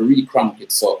something, you have to re-crank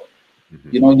it. So,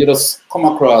 you just come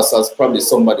across as probably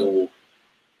somebody who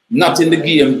not in the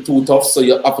game too tough, so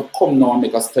you have to come now and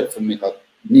make a step to make a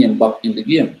name back in the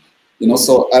game.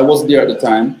 So I was there at the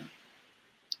time.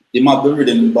 They might be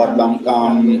reading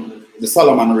the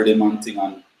Solomon rhythm and thing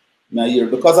and my ear,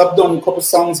 because I've done a couple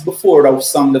songs before that was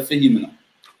sung for him,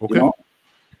 Okay.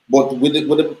 But with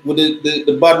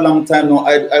the Bad Long Time now,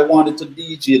 I wanted to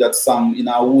DJ that song in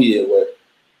a way where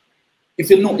if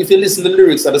you listen to the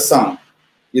lyrics of the song,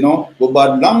 but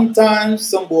Bad Long Time,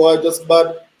 some boy just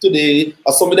bad today,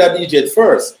 or somebody that DJ it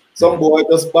first, some boy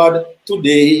just bad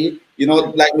today,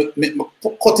 like me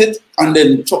cut it and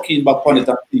then chucking back on it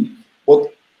and thing.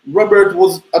 But Robert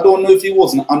was, I don't know if he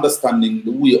wasn't understanding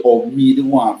the way of me, the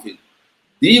one to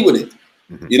deal with it,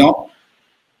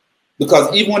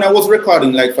 because even when I was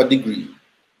recording like for Degree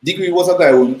was a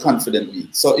guy who confident me.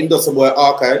 So him just a boy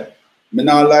archive, me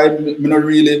not lie, me not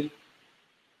really,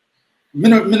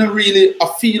 I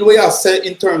feel what I say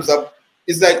in terms of,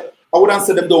 it's like, I wouldn't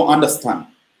say them don't understand.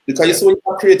 Because you see when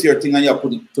you create your thing and you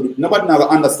put it to nobody never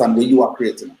understand what you are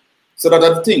creating. So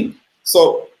that's the thing.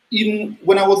 So even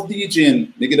when I was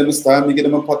DJing, me give them a style, me give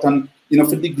them a pattern,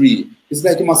 for Degree. It's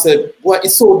like he must say, boy,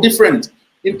 it's so different.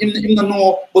 Him don't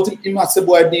know, but he must say,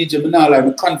 boy, DJ, me not like,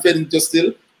 me confident just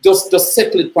still, just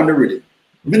settle it on the rhythm.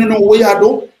 Me don't know what you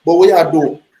do, but what you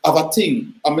do have a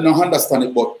thing, and me don't understand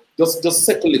it, but just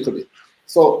settle a little bit.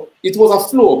 So it was a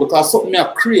flow because something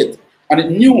I create and it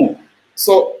new.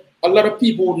 So a lot of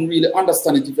people wouldn't really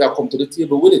understand it if I come to the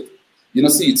table with it.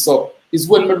 See it. So it's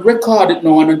when we record it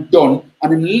now and I'm done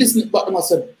and then listen it back and I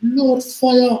said, Lord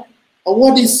fire,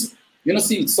 what is,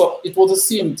 see it. So it was the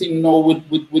same thing now with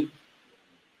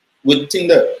thing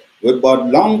there. With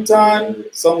Bad Long Time,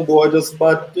 some boy just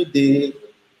bad today.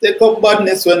 Take up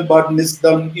badness when badness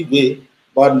done give way.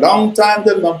 Bad Long Time,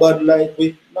 them not bad like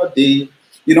we, not day.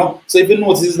 So if you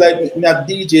notice, it's like me a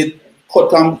DJ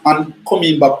cut and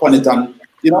coming back on it and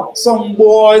some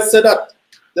boys say that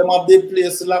them have their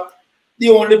place lock. The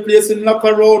only place in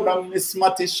locker road and Miss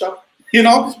Matty shop,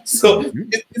 So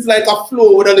it's like a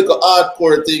flow with a little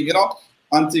hardcore thing,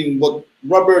 and thing. But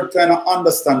Robert kind of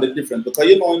understand the difference because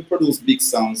he produced big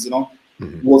songs, It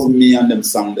wasn't me and them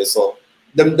song there. So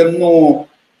them know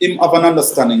him have an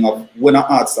understanding of when an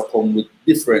artist come with a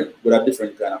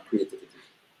different kind of creativity.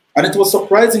 And it was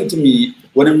surprising to me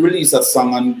when he released that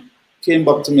song and came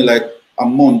back to me like a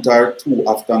month or two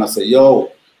after and I said,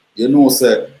 yo,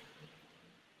 say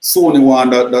Sony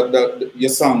want that your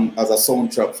song as a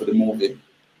soundtrack for the movie.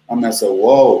 And I said,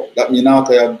 wow, that means now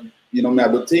me I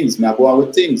do things, me I go on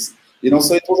with things.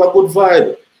 So it was a good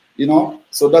vibe,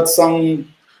 So that song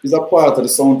is a part of the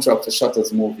soundtrack for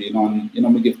Shutters movie, and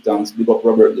me give thanks, big up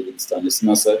Robert Livingston.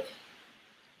 I said,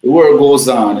 the work goes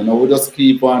on, we just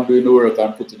keep on doing the work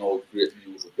and putting out great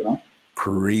music,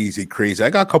 Crazy. I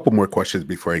got a couple more questions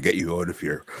before I get you out of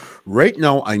here. Right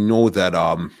now, I know that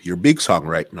your big song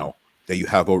right now that you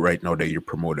have out right now that you're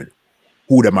promoting,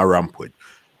 Who Dem I Ramp With,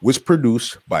 was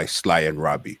produced by Sly and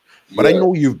Robbie. But I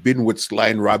know you've been with Sly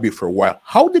and Robbie for a while.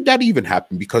 How did that even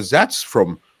happen? Because that's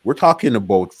we're talking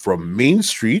about from Main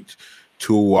Street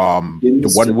to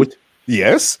the one with,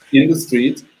 yes. In the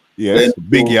Street. Yes,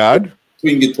 Big Yard. To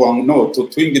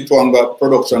Twingetwanga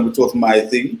production, which was my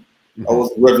thing. I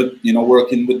was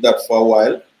working with that for a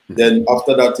while. Then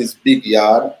after that is Big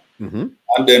Yard. And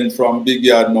then from Big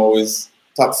Yard now is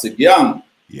Toxic Young.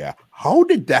 Yeah. How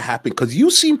did that happen? Because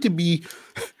you seem to be,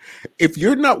 if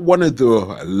you're not one of the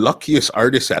luckiest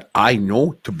artists that I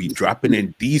know to be dropping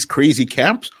in these crazy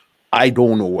camps, I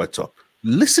don't know what's up.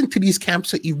 Listen to these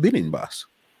camps that you've been in, boss.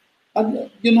 And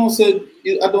I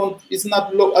don't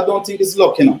think it's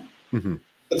luck,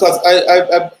 Because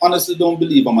I honestly don't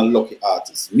believe I'm a lucky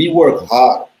artist. Me work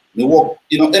hard. Me work,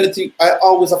 anything. I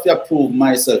always have to prove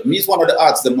myself. Me is one of the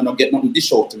artists that when I get nothing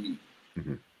dish out to me.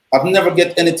 Mm-hmm. I've never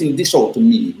get anything dish out to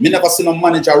me. Me never seen a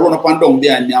manager run up and down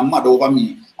behind me and mad over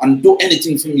me and do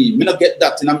anything for me. Me not get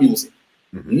that in a music.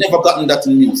 Mm-hmm. Never gotten that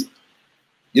in music.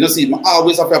 See, I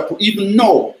always have to, even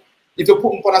now, if you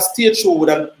put me on a stage show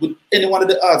with any one of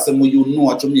the artists that you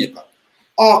know at Jamaica,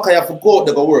 I have to go out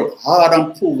there to work hard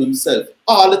and prove himself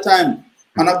all the time.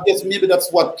 And I guess maybe that's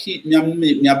what keep me and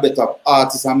make me a better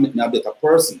artist and make me a better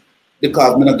person.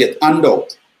 Because I don't get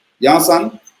handout. You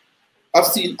understand? I've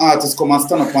seen artists come and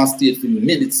stand up on stage for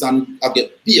minutes and I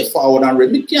get beer forward and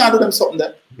ready. Me can't do them something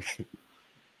there.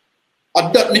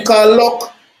 That me call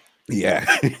luck. Yeah.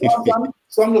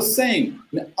 So I'm just saying,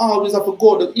 I always have to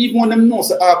go there, even when them know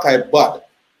the archive bad.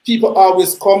 People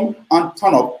always come and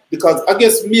turn up because I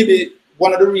guess maybe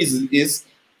one of the reasons is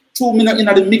two minutes in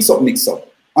the mix up.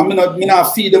 I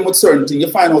not feed them with certain things. You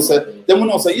find out that them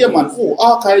will say, yeah man,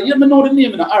 archive, yeah, me know the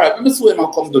name. All right, let me see where I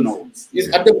come to know. It's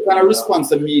a different kind of response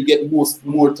that me get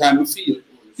more time to feel.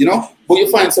 But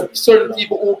you find certain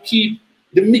people who keep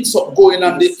the mix up going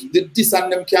and this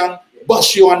and them can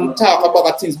bash you and talk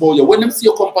about things about you. When them see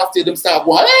you come past it, them start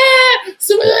going, it's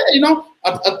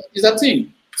a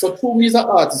thing. So to me, is an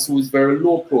artist who is very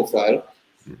low profile.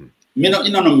 Mm-hmm. Me not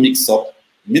in no mix up.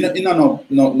 Me not in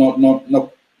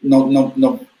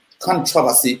no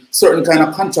controversy. Certain kind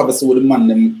of controversy with the man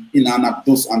them in and not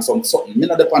do and something. Me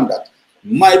not depend that.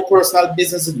 My personal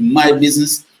business is my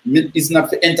business. It's not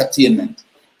for entertainment.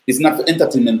 It's not for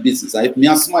entertainment business. If me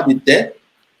and somebody there,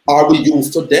 are we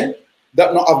used to there?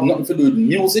 That not have nothing to do with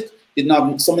music. It not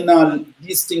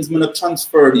these things. Me not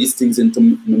transfer these things into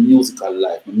my musical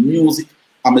life. My music,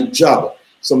 I'm a job,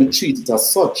 so me treat it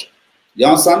as such. You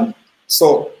understand?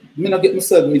 So me not get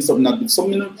myself mixed up. So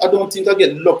I don't think I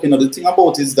get lucky. The thing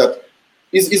about it is that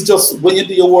it's just when you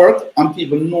do your work and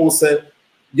people know say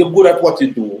you're good at what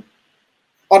you do.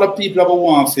 Other people have a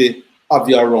want to have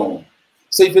you around.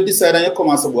 So if you decide and you come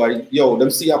and say, boy, yo,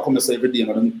 them see you come and say every day,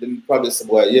 and them probably say,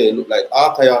 boy, yeah, you look like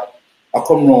Arkaya. I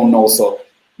come round now, so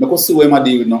I can see where I'm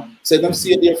doing now. So if them see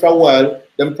you there for a while,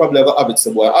 them probably have a habit to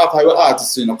say, boy, Arkaya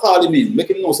artist, call him in, make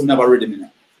him know some never read him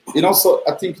in. So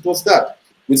I think it was that.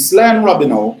 With Sly and Robbie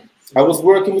now, I was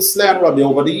working with Sly and Robbie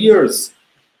over the years.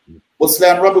 But Sly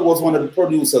and Robbie was one of the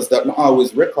producers that I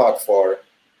always record for.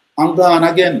 I'm gone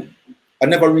again. I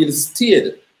never really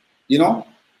stayed,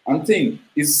 And thing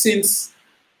is since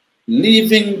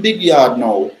leaving Big Yard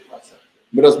now,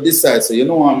 because this side,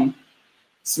 so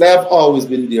Sly have always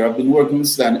been there. I've been working with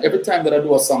Sly, and every time that I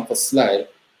do a song for Sly,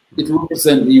 it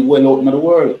represents me well out in the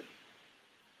world.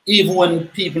 Even when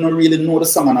people don't really know the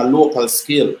song on a local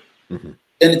scale. Mm-hmm.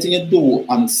 Anything you do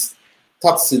on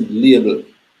Toxic label,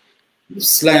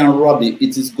 Sly and Robbie,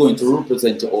 it is going to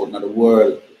represent you out in the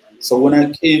world. So when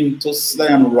I came to Sly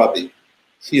and Robbie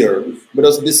here,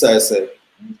 because this I said,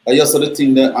 I just saw the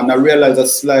thing there, and I realized that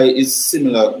Sly is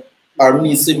similar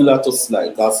to Sly,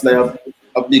 because Sly is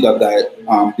a bigger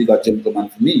guy, bigger gentleman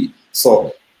for me.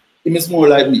 So he is more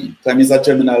like me, because he's a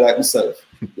Gemini like myself.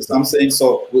 You know what I'm saying?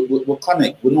 So we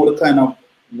connect. We know the kind of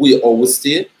way how we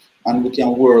stay, and we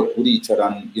can work with each other.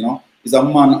 And he's a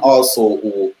man also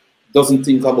who doesn't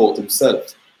think about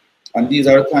himself. And these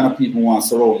are the kind of people who want to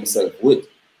surround himself with.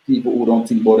 People who don't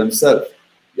think about themselves.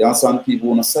 You understand?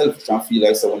 People who are selfish and feel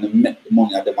like so when they make the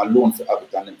money and them alone for have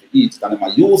it and them to eat and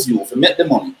them use you to make the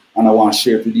money and I want to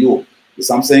share it with you. You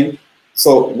see what I'm saying?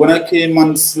 So when I came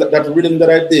and that rhythm that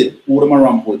I did, who am I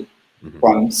ramp with?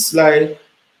 From Sly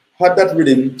had that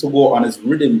rhythm to go on his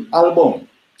rhythm album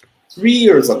 3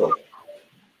 years ago.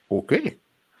 Okay.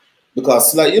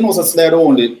 Because Sly, so Sly the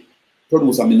only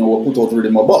producer put out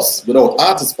rhythm or boss without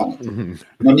artist on it. Mm-hmm.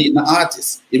 No need an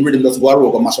artist. In rhythm just go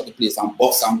around and mash up the place and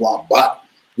boss and go and bad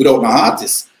without an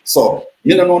artist. So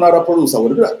you don't know another producer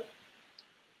would do that.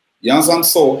 You understand?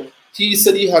 So he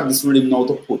said he had this rhythm now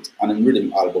to put on a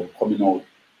rhythm album coming out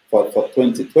for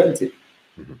 2020.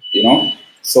 Mm-hmm.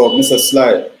 So Mr.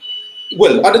 Sly,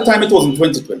 well, at the time it wasn't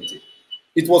 2020.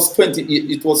 It was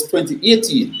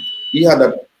 2018. He had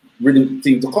a rhythm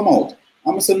thing to come out.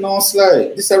 And I said, no,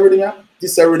 Sly, this rhythm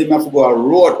have to go a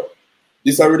road.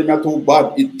 This rhythm have too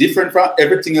bad. It's different from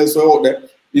everything else out there.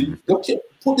 Okay,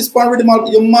 put this part rhythm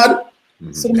out, you're mad.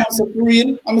 Mm-hmm. So I said, for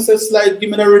real? I'm going to say, Sly, give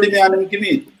me the rhythm and then give me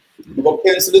it. I go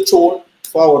pencil the tone,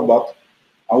 forward back.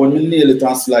 And when we nail it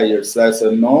on Sly here, Sly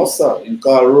said, no, sir. You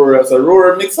call Rory. I said,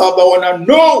 Rory, mix up that one and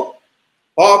no!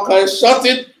 Okay, shut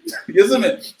it. You see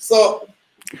me? So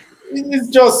it's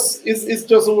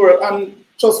just a word. And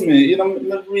trust me, I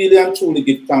really and truly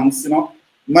give thanks.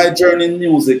 My journey in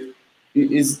music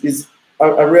is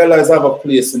I realize I have a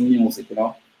place in music, you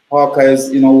know. Arca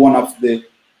is, you know, one of the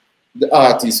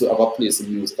artists who have a place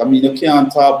in music. I mean, you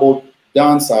can't talk about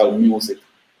dancehall music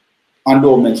and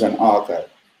don't mention Arca.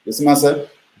 You see what I said?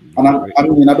 And I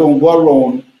mean, I don't go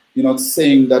around, you know,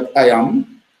 saying that I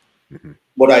am,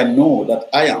 but I know that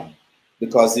I am,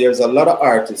 because there's a lot of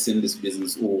artists in this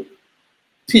business who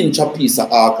pinch a piece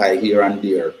of Arca here and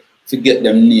there to get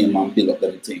them name and build up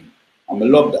them thing. And I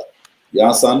love that. You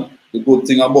understand? The good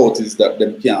thing about it is that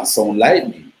them can't sound like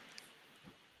me.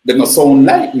 They don't sound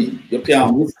like me. You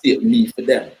can't mistake me for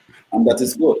them. And that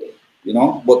is good, you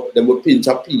know. But they will pinch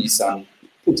a piece and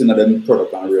put in them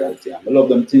product and reality. And I love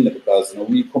them thing because, you know,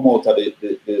 we come out of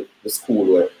the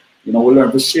school where, you know, we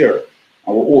learn to share.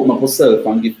 And we open up ourselves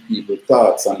and give people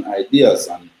thoughts and ideas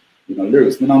and, you know,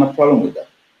 lyrics. We don't have a problem with that.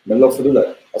 I love to do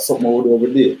that. That's something we do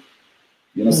every day.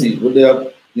 You know, see, we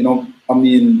have, you know, I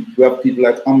mean, we have people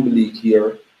like Ambalik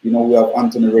here. You know, we have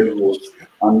Anthony Redrose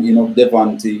and, you know,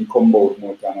 Devante, Combo,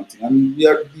 more kind of thing. And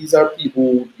these are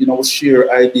people, you know, we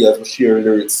share ideas, we share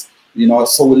lyrics, you know,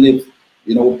 so we live,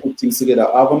 you know, we put things together.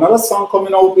 I have another song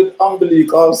coming out with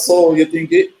Ambalik also. You think,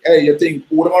 hey, you think,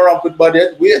 put them around with body?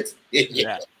 Wait.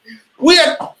 Yeah.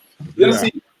 Wait. You know,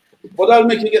 see, but I'll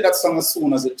make you get that song as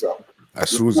soon as it drops. As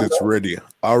soon as it's ready.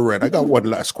 All right. I got one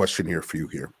last question here for you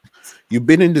here. You've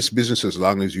been in this business as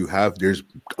long as you have. There's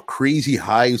crazy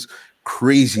highs,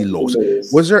 crazy lows.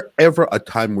 Was there ever a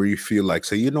time where you feel like,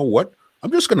 say, you know what?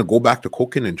 I'm just going to go back to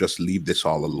cooking and just leave this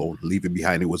all alone, leave it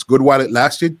behind. It was good while it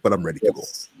lasted, but I'm ready to go.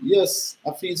 Yes,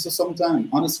 I feel so sometimes,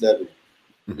 honestly, I do.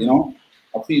 You know,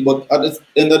 I feel, but at the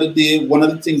end of the day, one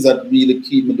of the things that really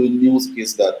keep me doing music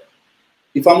is that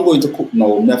if I'm going to cook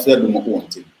now, I have to do my own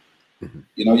thing.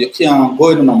 You know, you can't go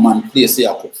in a man place say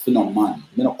I cook for no man.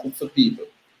 I don't cook for people.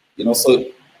 You know, so,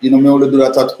 you know, I only do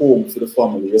that at home for the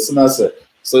family. You see what I say?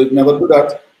 So if I never do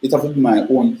that, it has to be my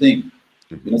own thing.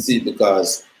 You know, see,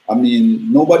 because, I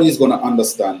mean, nobody is going to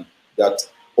understand that,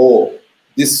 oh,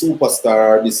 this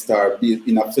superstar or this star,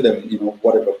 you know, for them, you know,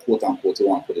 whatever quote unquote you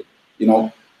want to put it, you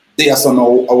know, they are so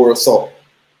now our so.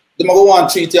 They might go want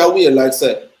to treat you away like,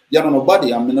 say, you don't know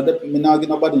nobody. I mean, not give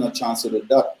nobody no chance to do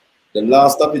that. The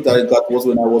last of it I got was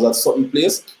when I was at certain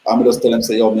place. I'm just tell them,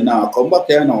 say, yo, me now come back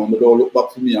here now, and they don't look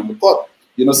back for me and me cut.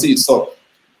 You know, see, so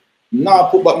now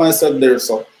I put back myself there,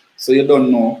 so you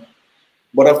don't know.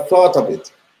 But I've thought of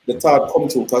it. The thought come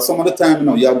true. Because some of the time, you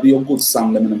know, you have to do a good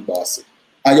song, them in the boss.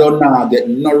 And you're not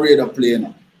getting no radar play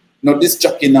now. No this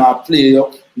jockey now play,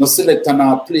 no selector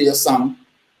now play a song.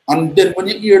 And then when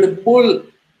you hear the bull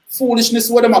foolishness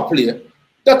what them a play,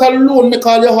 that alone make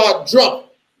all your heart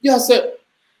drop. You say,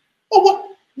 oh,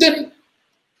 what? Then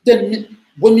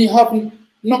when we have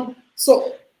no,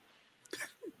 so.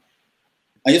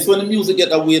 And just when the music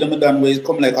get away, them done way, it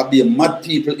come like I be a mad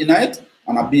people in it,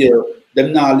 and I be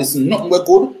them now listen nothing we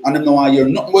good, and them now I hear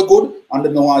nothing we good, and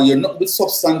them now I hear nothing with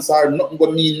substance or nothing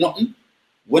we mean nothing.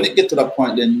 When it get to that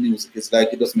point, then music is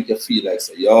like it just make you feel like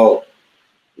say, yo,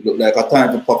 it look like a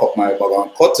time to pack up my bag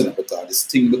and cut in it because this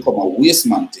thing become a waste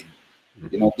man thing.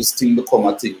 You know, this thing become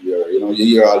a thing where, you know, you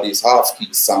hear all these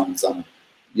half-key songs and,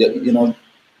 you know,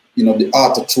 the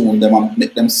auto-tune them and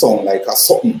make them sound like a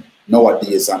something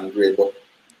nowadays and great. But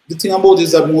the thing about it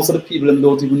is that most of the people them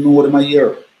don't even know what them are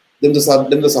hear. Them just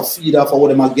a feed off of what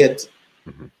them are get.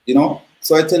 You know?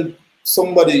 So I tell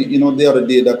somebody, you know, the other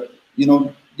day that, you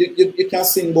know, you can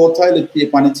sing about toilet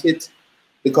paper and it hit.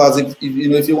 Because if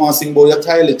you want to sing about your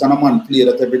toilet and a man play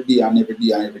that every day and every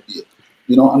day and every day.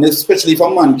 You know, and especially if a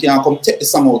man can't come take the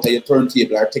song out of your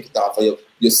turntable or take it off of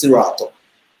your Serato.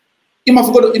 He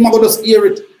might go just hear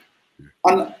it.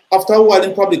 And after a while,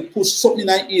 he probably push something in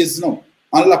his ears, you know,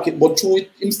 and lock it. But through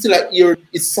it, him still hear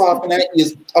it soft in his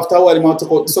ears. After a while, he might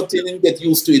take out something and get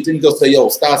used to it and just say, yo,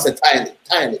 start say toilet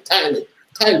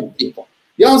paper.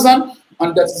 You understand?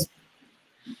 And that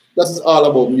is all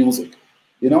about music,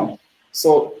 you know?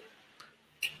 So,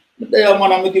 there,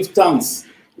 man, I'm going to give thanks.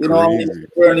 You know, I mean, the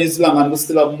journey is long and we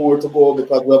still have more to go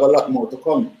because we have a lot more to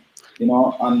come. You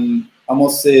know, and I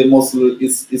must say, Muscle,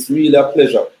 it's really a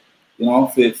pleasure, you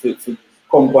know, to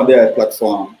come on their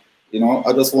platform. You know,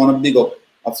 I just want to big up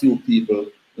a few people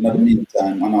in the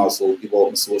meantime and also give out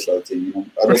the social thing. You know,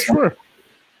 I just want,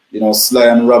 you know, Sly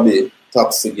and Robbie,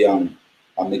 Taxi Gang.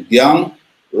 And the gang,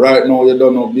 right now, you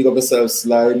don't know, big up yourself,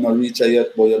 Sly, not reach yet,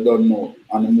 but you don't know.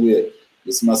 And I'm way.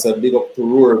 This must have big up to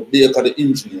Roar Baker, the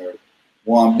engineer.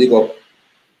 One big up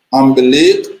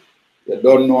Ambalik. You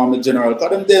don't know I'm a general. Because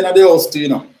them there in the house too, you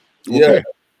know. Yeah,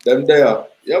 them there.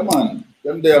 Yeah, man.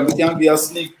 Them there. We can be a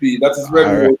sneak peek. That is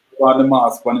Red Rose on the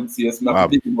mask on MCS.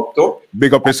 Big him up too.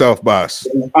 Big up yourself, boss.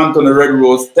 Anthony Red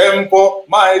Rose. Tempo.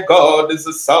 My God, there's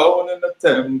a sound in the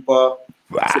tempo.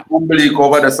 Umbilic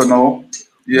over there, so now.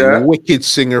 Yeah. Wicked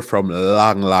singer from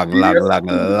long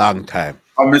time.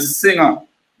 I'm a singer.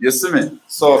 You see me?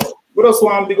 So we just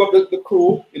want to big up the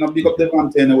crew, big up the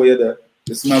Devante anyway there.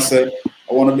 Listen, I said,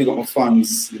 I want to big up my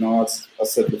fans, as I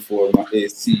said before, my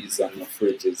ACs and my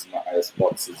fridges, my ice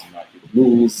boxes, my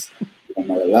blues, my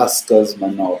Alaskas, my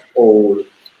North Pole,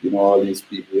 all these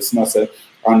people. Listen, I said,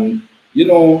 and,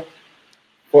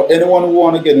 for anyone who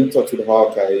want to get in touch with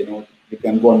Hawkeye, you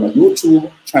can go on my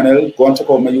YouTube channel, go and check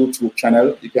out my YouTube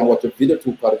channel. You can watch a video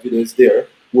too, because the video is there.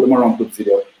 Put them around good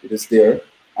video, it is there.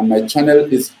 And my channel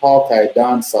is Hawkeye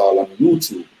Dancehall on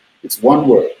YouTube. It's one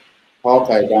word,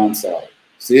 Hawkeye Dancehall.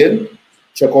 See it?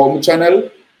 Check out my channel,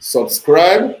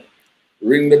 subscribe,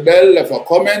 ring the bell, leave a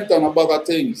comment on a bag of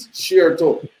things, share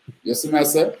too. You see me, I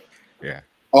say? Yeah.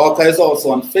 Hawkeye is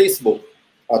also on Facebook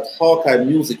at Hawkeye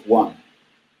Music 1.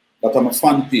 That's on my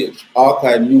fan page,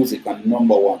 Hawkeye Music and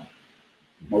 #1.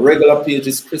 My regular page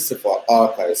is Christopher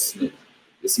Hawkeye Smith.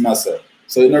 You see me, I say?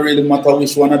 So it don't really matter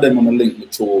which one of them on the link me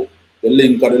to. The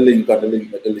link or the link or the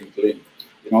link or the link.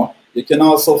 You can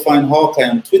also find Hawkeye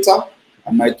on Twitter,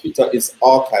 and my Twitter is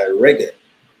Hawkeye Reggae.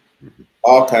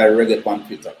 Hawkeye Reggae on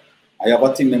Twitter. I have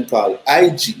a thing them called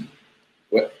IG,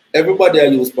 where everybody I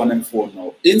use on them phone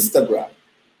now. Instagram.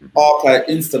 Hawkeye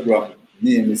Instagram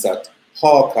name is at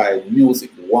Hawkeye Music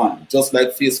 1, just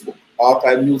like Facebook.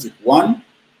 Hawkeye Music 1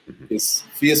 is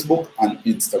Facebook and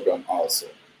Instagram also.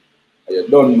 You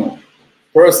don't know.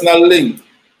 Personal link.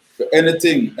 For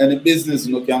anything, any business,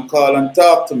 you can call and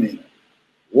talk to me.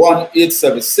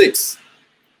 1-876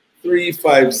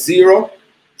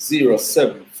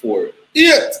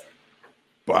 350-0748.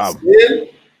 Wow.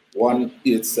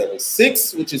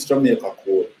 1-876, which is Jamaica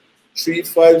code,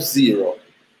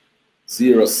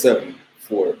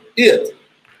 350-0748.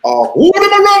 Who am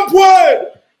I wrong word?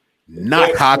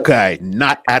 Not Hawkeye,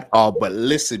 not at all. But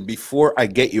listen, before I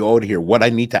get you out of here, what I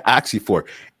need to ask you for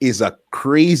is a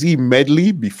crazy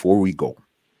medley before we go.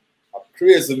 A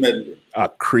crazy medley. A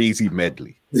crazy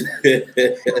medley.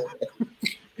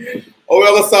 Oh, we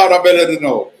have a start a melody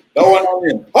now. That one on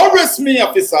him. Harass me,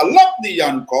 officer, lock the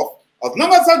handcuff. As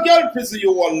long as a girl prison,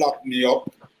 you won't lock me up.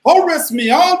 Harass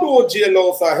me, although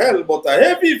jailhouse are hell, but a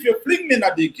heavy if you fling me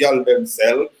na the girl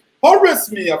themselves. Harass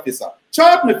me, officer,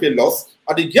 charge me for loss.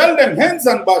 A the girl them hands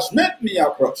and bash, make me a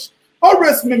crush.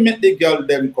 Harass me, make the girl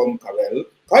them come carel.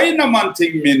 Kind of man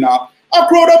thing me now. A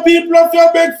crowd of people of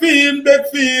your beg fame.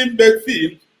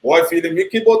 Boy feeling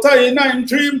wicked, but I in a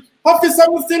dream. Officer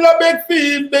will still a beg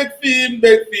fame.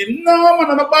 No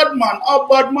man, a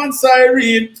bad man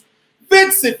siren.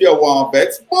 Vex if you want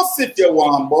vex, bust if you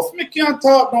want bust. Me can't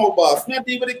talk no boss, me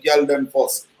deal with the girl them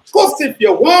first. Cuss if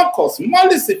you want cuss,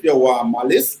 malice if you want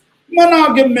malice. Man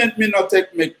argument me not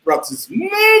make practice.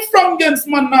 Move from against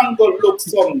man and go look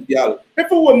some girl. If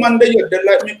a woman there you they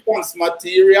like me pants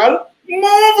material,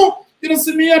 move. You don't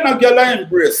see me and a girl I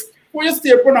embrace. When you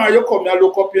stay upon her, you come here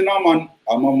look up, man.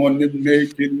 I'm a money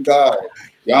making guy.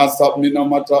 Can't stop me no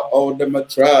matter how them a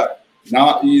try.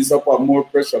 Now ease up and more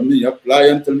pressure me apply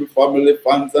until my family,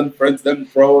 fans and friends them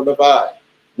proud of I.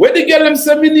 Where the girl them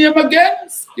say me name again?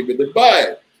 Give it the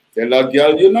buy. Tell a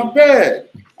girl you no beg.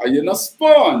 Are you no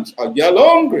sponge? A girl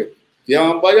hungry.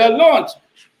 Can't buy a lunch.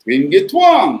 Twingy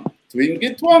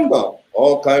twanga.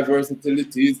 All kind of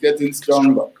versatility is getting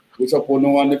stronger. Which upon no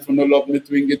one if you no love me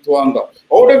twingy twanga.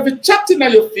 Oh, them be chatting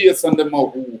at your face and them a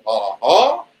woo ha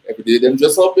ha. Every day them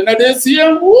just up in a day see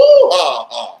and woo ha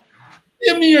ha.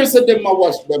 You mean you said them a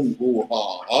watch them go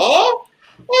ha ha.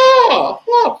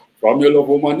 From your love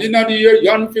woman in the year,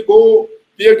 yan fi go.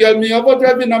 Dear girl, me about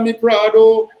driving on me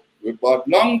Prado. We bad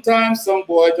long time, some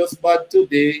boy just bad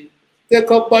today.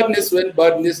 Take up badness when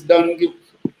badness done give.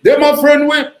 Them a friend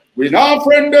whip, we not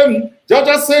friend them. Judge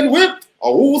a send whip,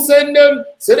 or who send them?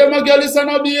 Say them a girl is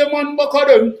an be a man back of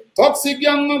them. Toxic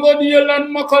young a go deal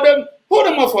and mack of them. Who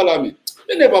them a follow me?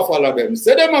 Me never follow them.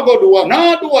 Say them a go do a,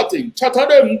 nah do a thing. Chatter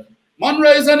them. Man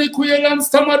rise and equal and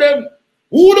stammer them.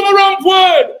 Who them a ramp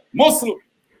word? Muscle.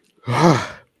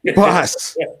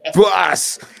 Boss.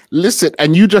 Listen,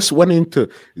 and you just went into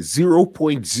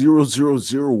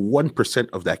 0.0001%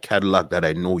 of that catalog that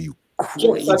I know you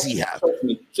crazy have.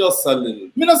 Just a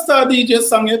little. Me not start DJ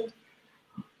song yet.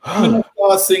 Me not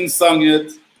start sing song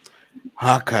yet.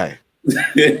 Okay.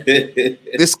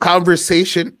 This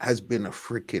conversation has been a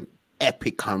freaking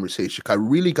epic conversation. I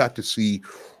really got to see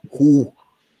who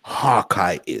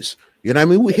Hawkeye is. You know what I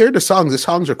mean? We hear the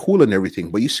songs are cool and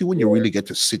everything, but you see when you really get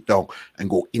to sit down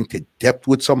and go into depth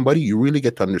with somebody, you really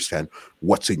get to understand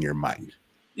what's in your mind.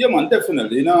 Yeah, man,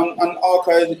 definitely. And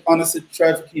Hawkeye honestly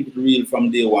try to keep it real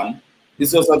from day one.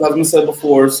 It's just that, as I said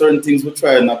before, certain things we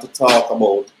try not to talk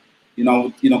about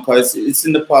because it's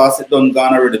in the past, it done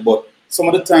gone already. But some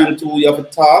of the time too, you have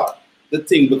to talk the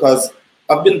thing, because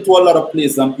I've been to a lot of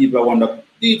places and people wonder,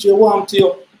 DJ, warm to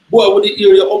you, boy, would they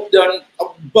hear you up there and a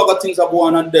bag of things are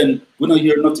going on, and then we don't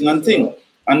hear nothing and thing.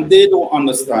 And they don't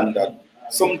understand that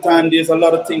sometimes there's a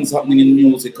lot of things happening in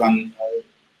music, and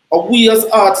we as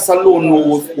artists alone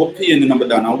know what paying the number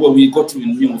down and where we got to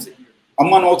in music. A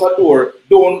man out a door,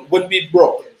 when we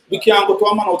broke, we can't go to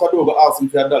a man out a door and ask him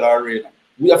for $1 already.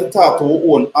 We have to talk to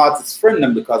our own artist friend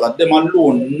them, because of them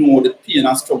alone know the pain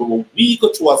and struggle what we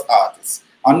go through as artists.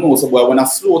 And know, so boy, when a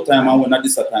slow time and when a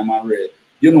this time and rare,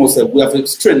 so we have to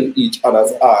strengthen each other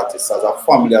as artists, as a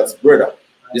family, as brother.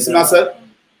 You see what I said?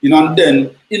 And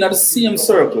then in the same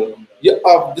circle, you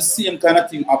have the same kind of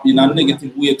thing up in a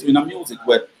negative way too in the music,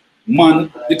 where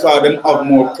man, because them have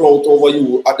more clout over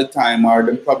you at the time, or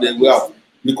them probably will have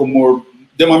become more,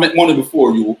 them will make money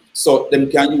before you, so them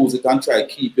can use it and try to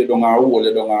keep it on, or hold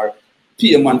it on, or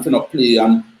pay a man for not play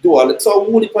and do all it. So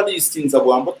all of these things are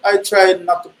going, but I try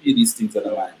not to pay these things in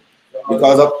the mind,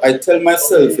 because I tell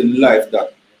myself in life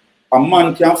that a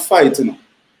man can fight,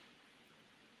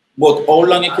 but how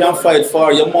long you can fight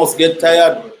for, you must get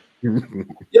tired.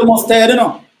 You must tired,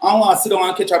 I want to sit down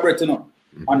and catch a breath,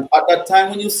 And at that time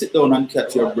when you sit down and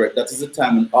catch your breath, that is the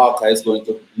time when Archive is going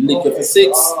to lick you for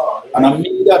 6. And I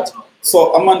mean that.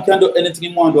 So a man can do anything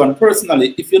he want to do. And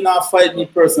personally, if you not fight me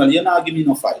personally, you not give me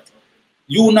no fight.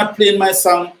 You not playing my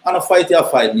song and a fight, you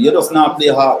fight me. You just not play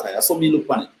Archive. That's how me look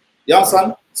on it. You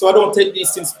understand? So I don't take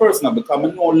these things personal, because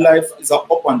I know life is an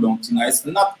up and down thing. It's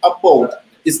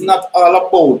not all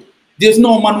about. There's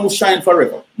no man who shine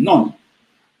forever. None.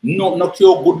 No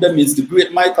cure good them is the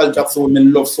great Michael Jackson, who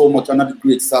men love so much, and not the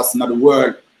great assassin of the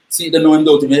world. See, they don't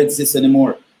know to exist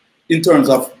anymore in terms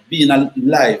of being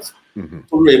alive. But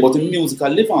the music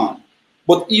will live on.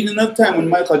 But even at the time when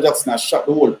Michael Jackson has shot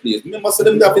the whole place, remember, so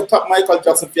them they have to tap Michael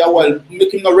Jackson for a while,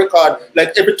 making a record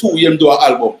like every 2 years do an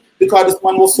album. Because this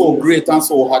man was so great and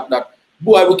so hot that,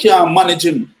 boy, we can't manage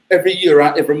him every year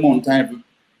and every month and every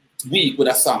week with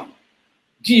a song.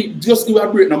 Just give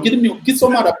a break now. Give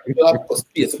some other people a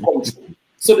space to come through.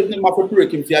 So they didn't have to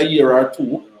break him for a year or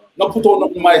 2. Not put on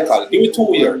nothing Michael. Give it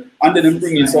 2 years. And then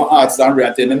bring in some artists and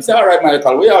rate them. Say, all right,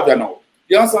 Michael, where have you now?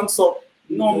 You understand? So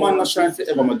no man not shine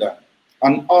forever, my dad.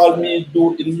 And all me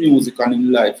do in music and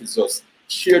in life is just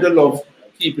share the love,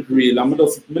 keep it real. And me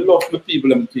love the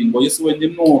people and thing. But you see, when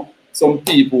you know some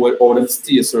people or them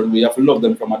stay a certain way, you have to love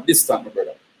them from a distance, my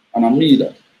brother. And I mean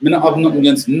that. Me not have nothing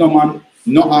against no man,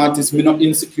 no artist. Me not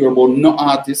insecure about no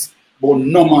artist, about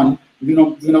no man. Me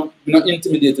not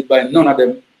intimidated by none of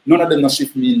them. None of them not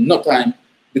shift me no time,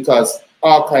 because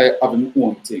Archive have my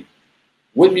own thing.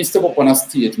 When me step up on a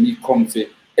stage, me come to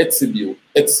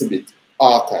exhibit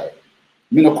Archive.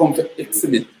 Me not come to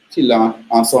exhibit Killer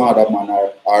and some other man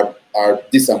or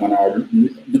this man, or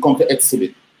me come to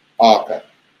exhibit Archive.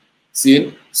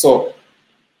 See? So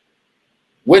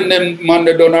when them man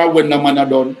are done, or when the man are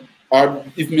done, or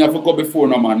if me have to go before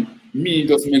no man, me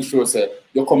just make sure say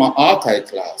you come an Archive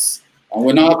class. And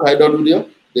when Archive done with you,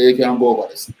 they can go over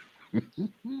this.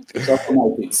 That's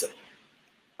what I think, sir.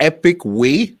 Epic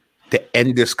way to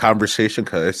end this conversation,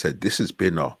 because I said this has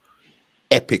been an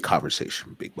epic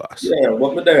conversation, Big Boss. Yeah,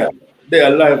 but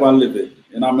they're alive and living.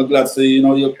 And I'm glad to say,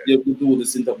 you do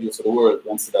this interview for the world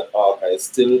and see that Archive is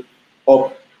still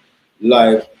up,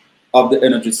 live, have the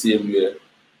energy same way.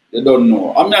 You don't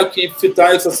know. I mean, I keep fit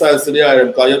and exercise to the iron,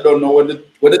 because you don't know when the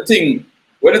thing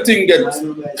gets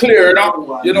clear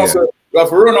now. So you have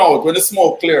to run out when the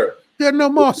smoke clear. Yeah, no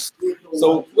must.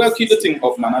 So we'll keep the thing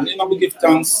up, man. And we give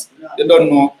thanks. You don't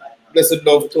know. Blessed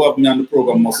love to have me on the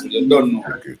program, Muscle. You don't know.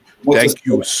 Thank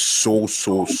you so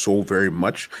very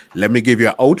much. Let me give you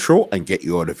an outro and get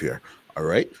you out of here. All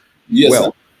right? Yes, well,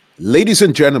 sir. Ladies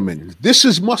and gentlemen, this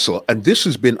is Muscle, and this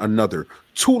has been another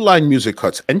Two Line Music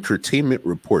Huts Entertainment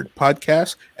Report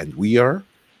podcast, and we are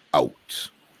out.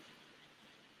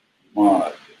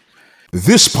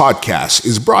 This podcast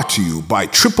is brought to you by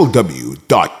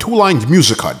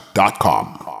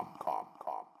www.twolinedmusichut.com.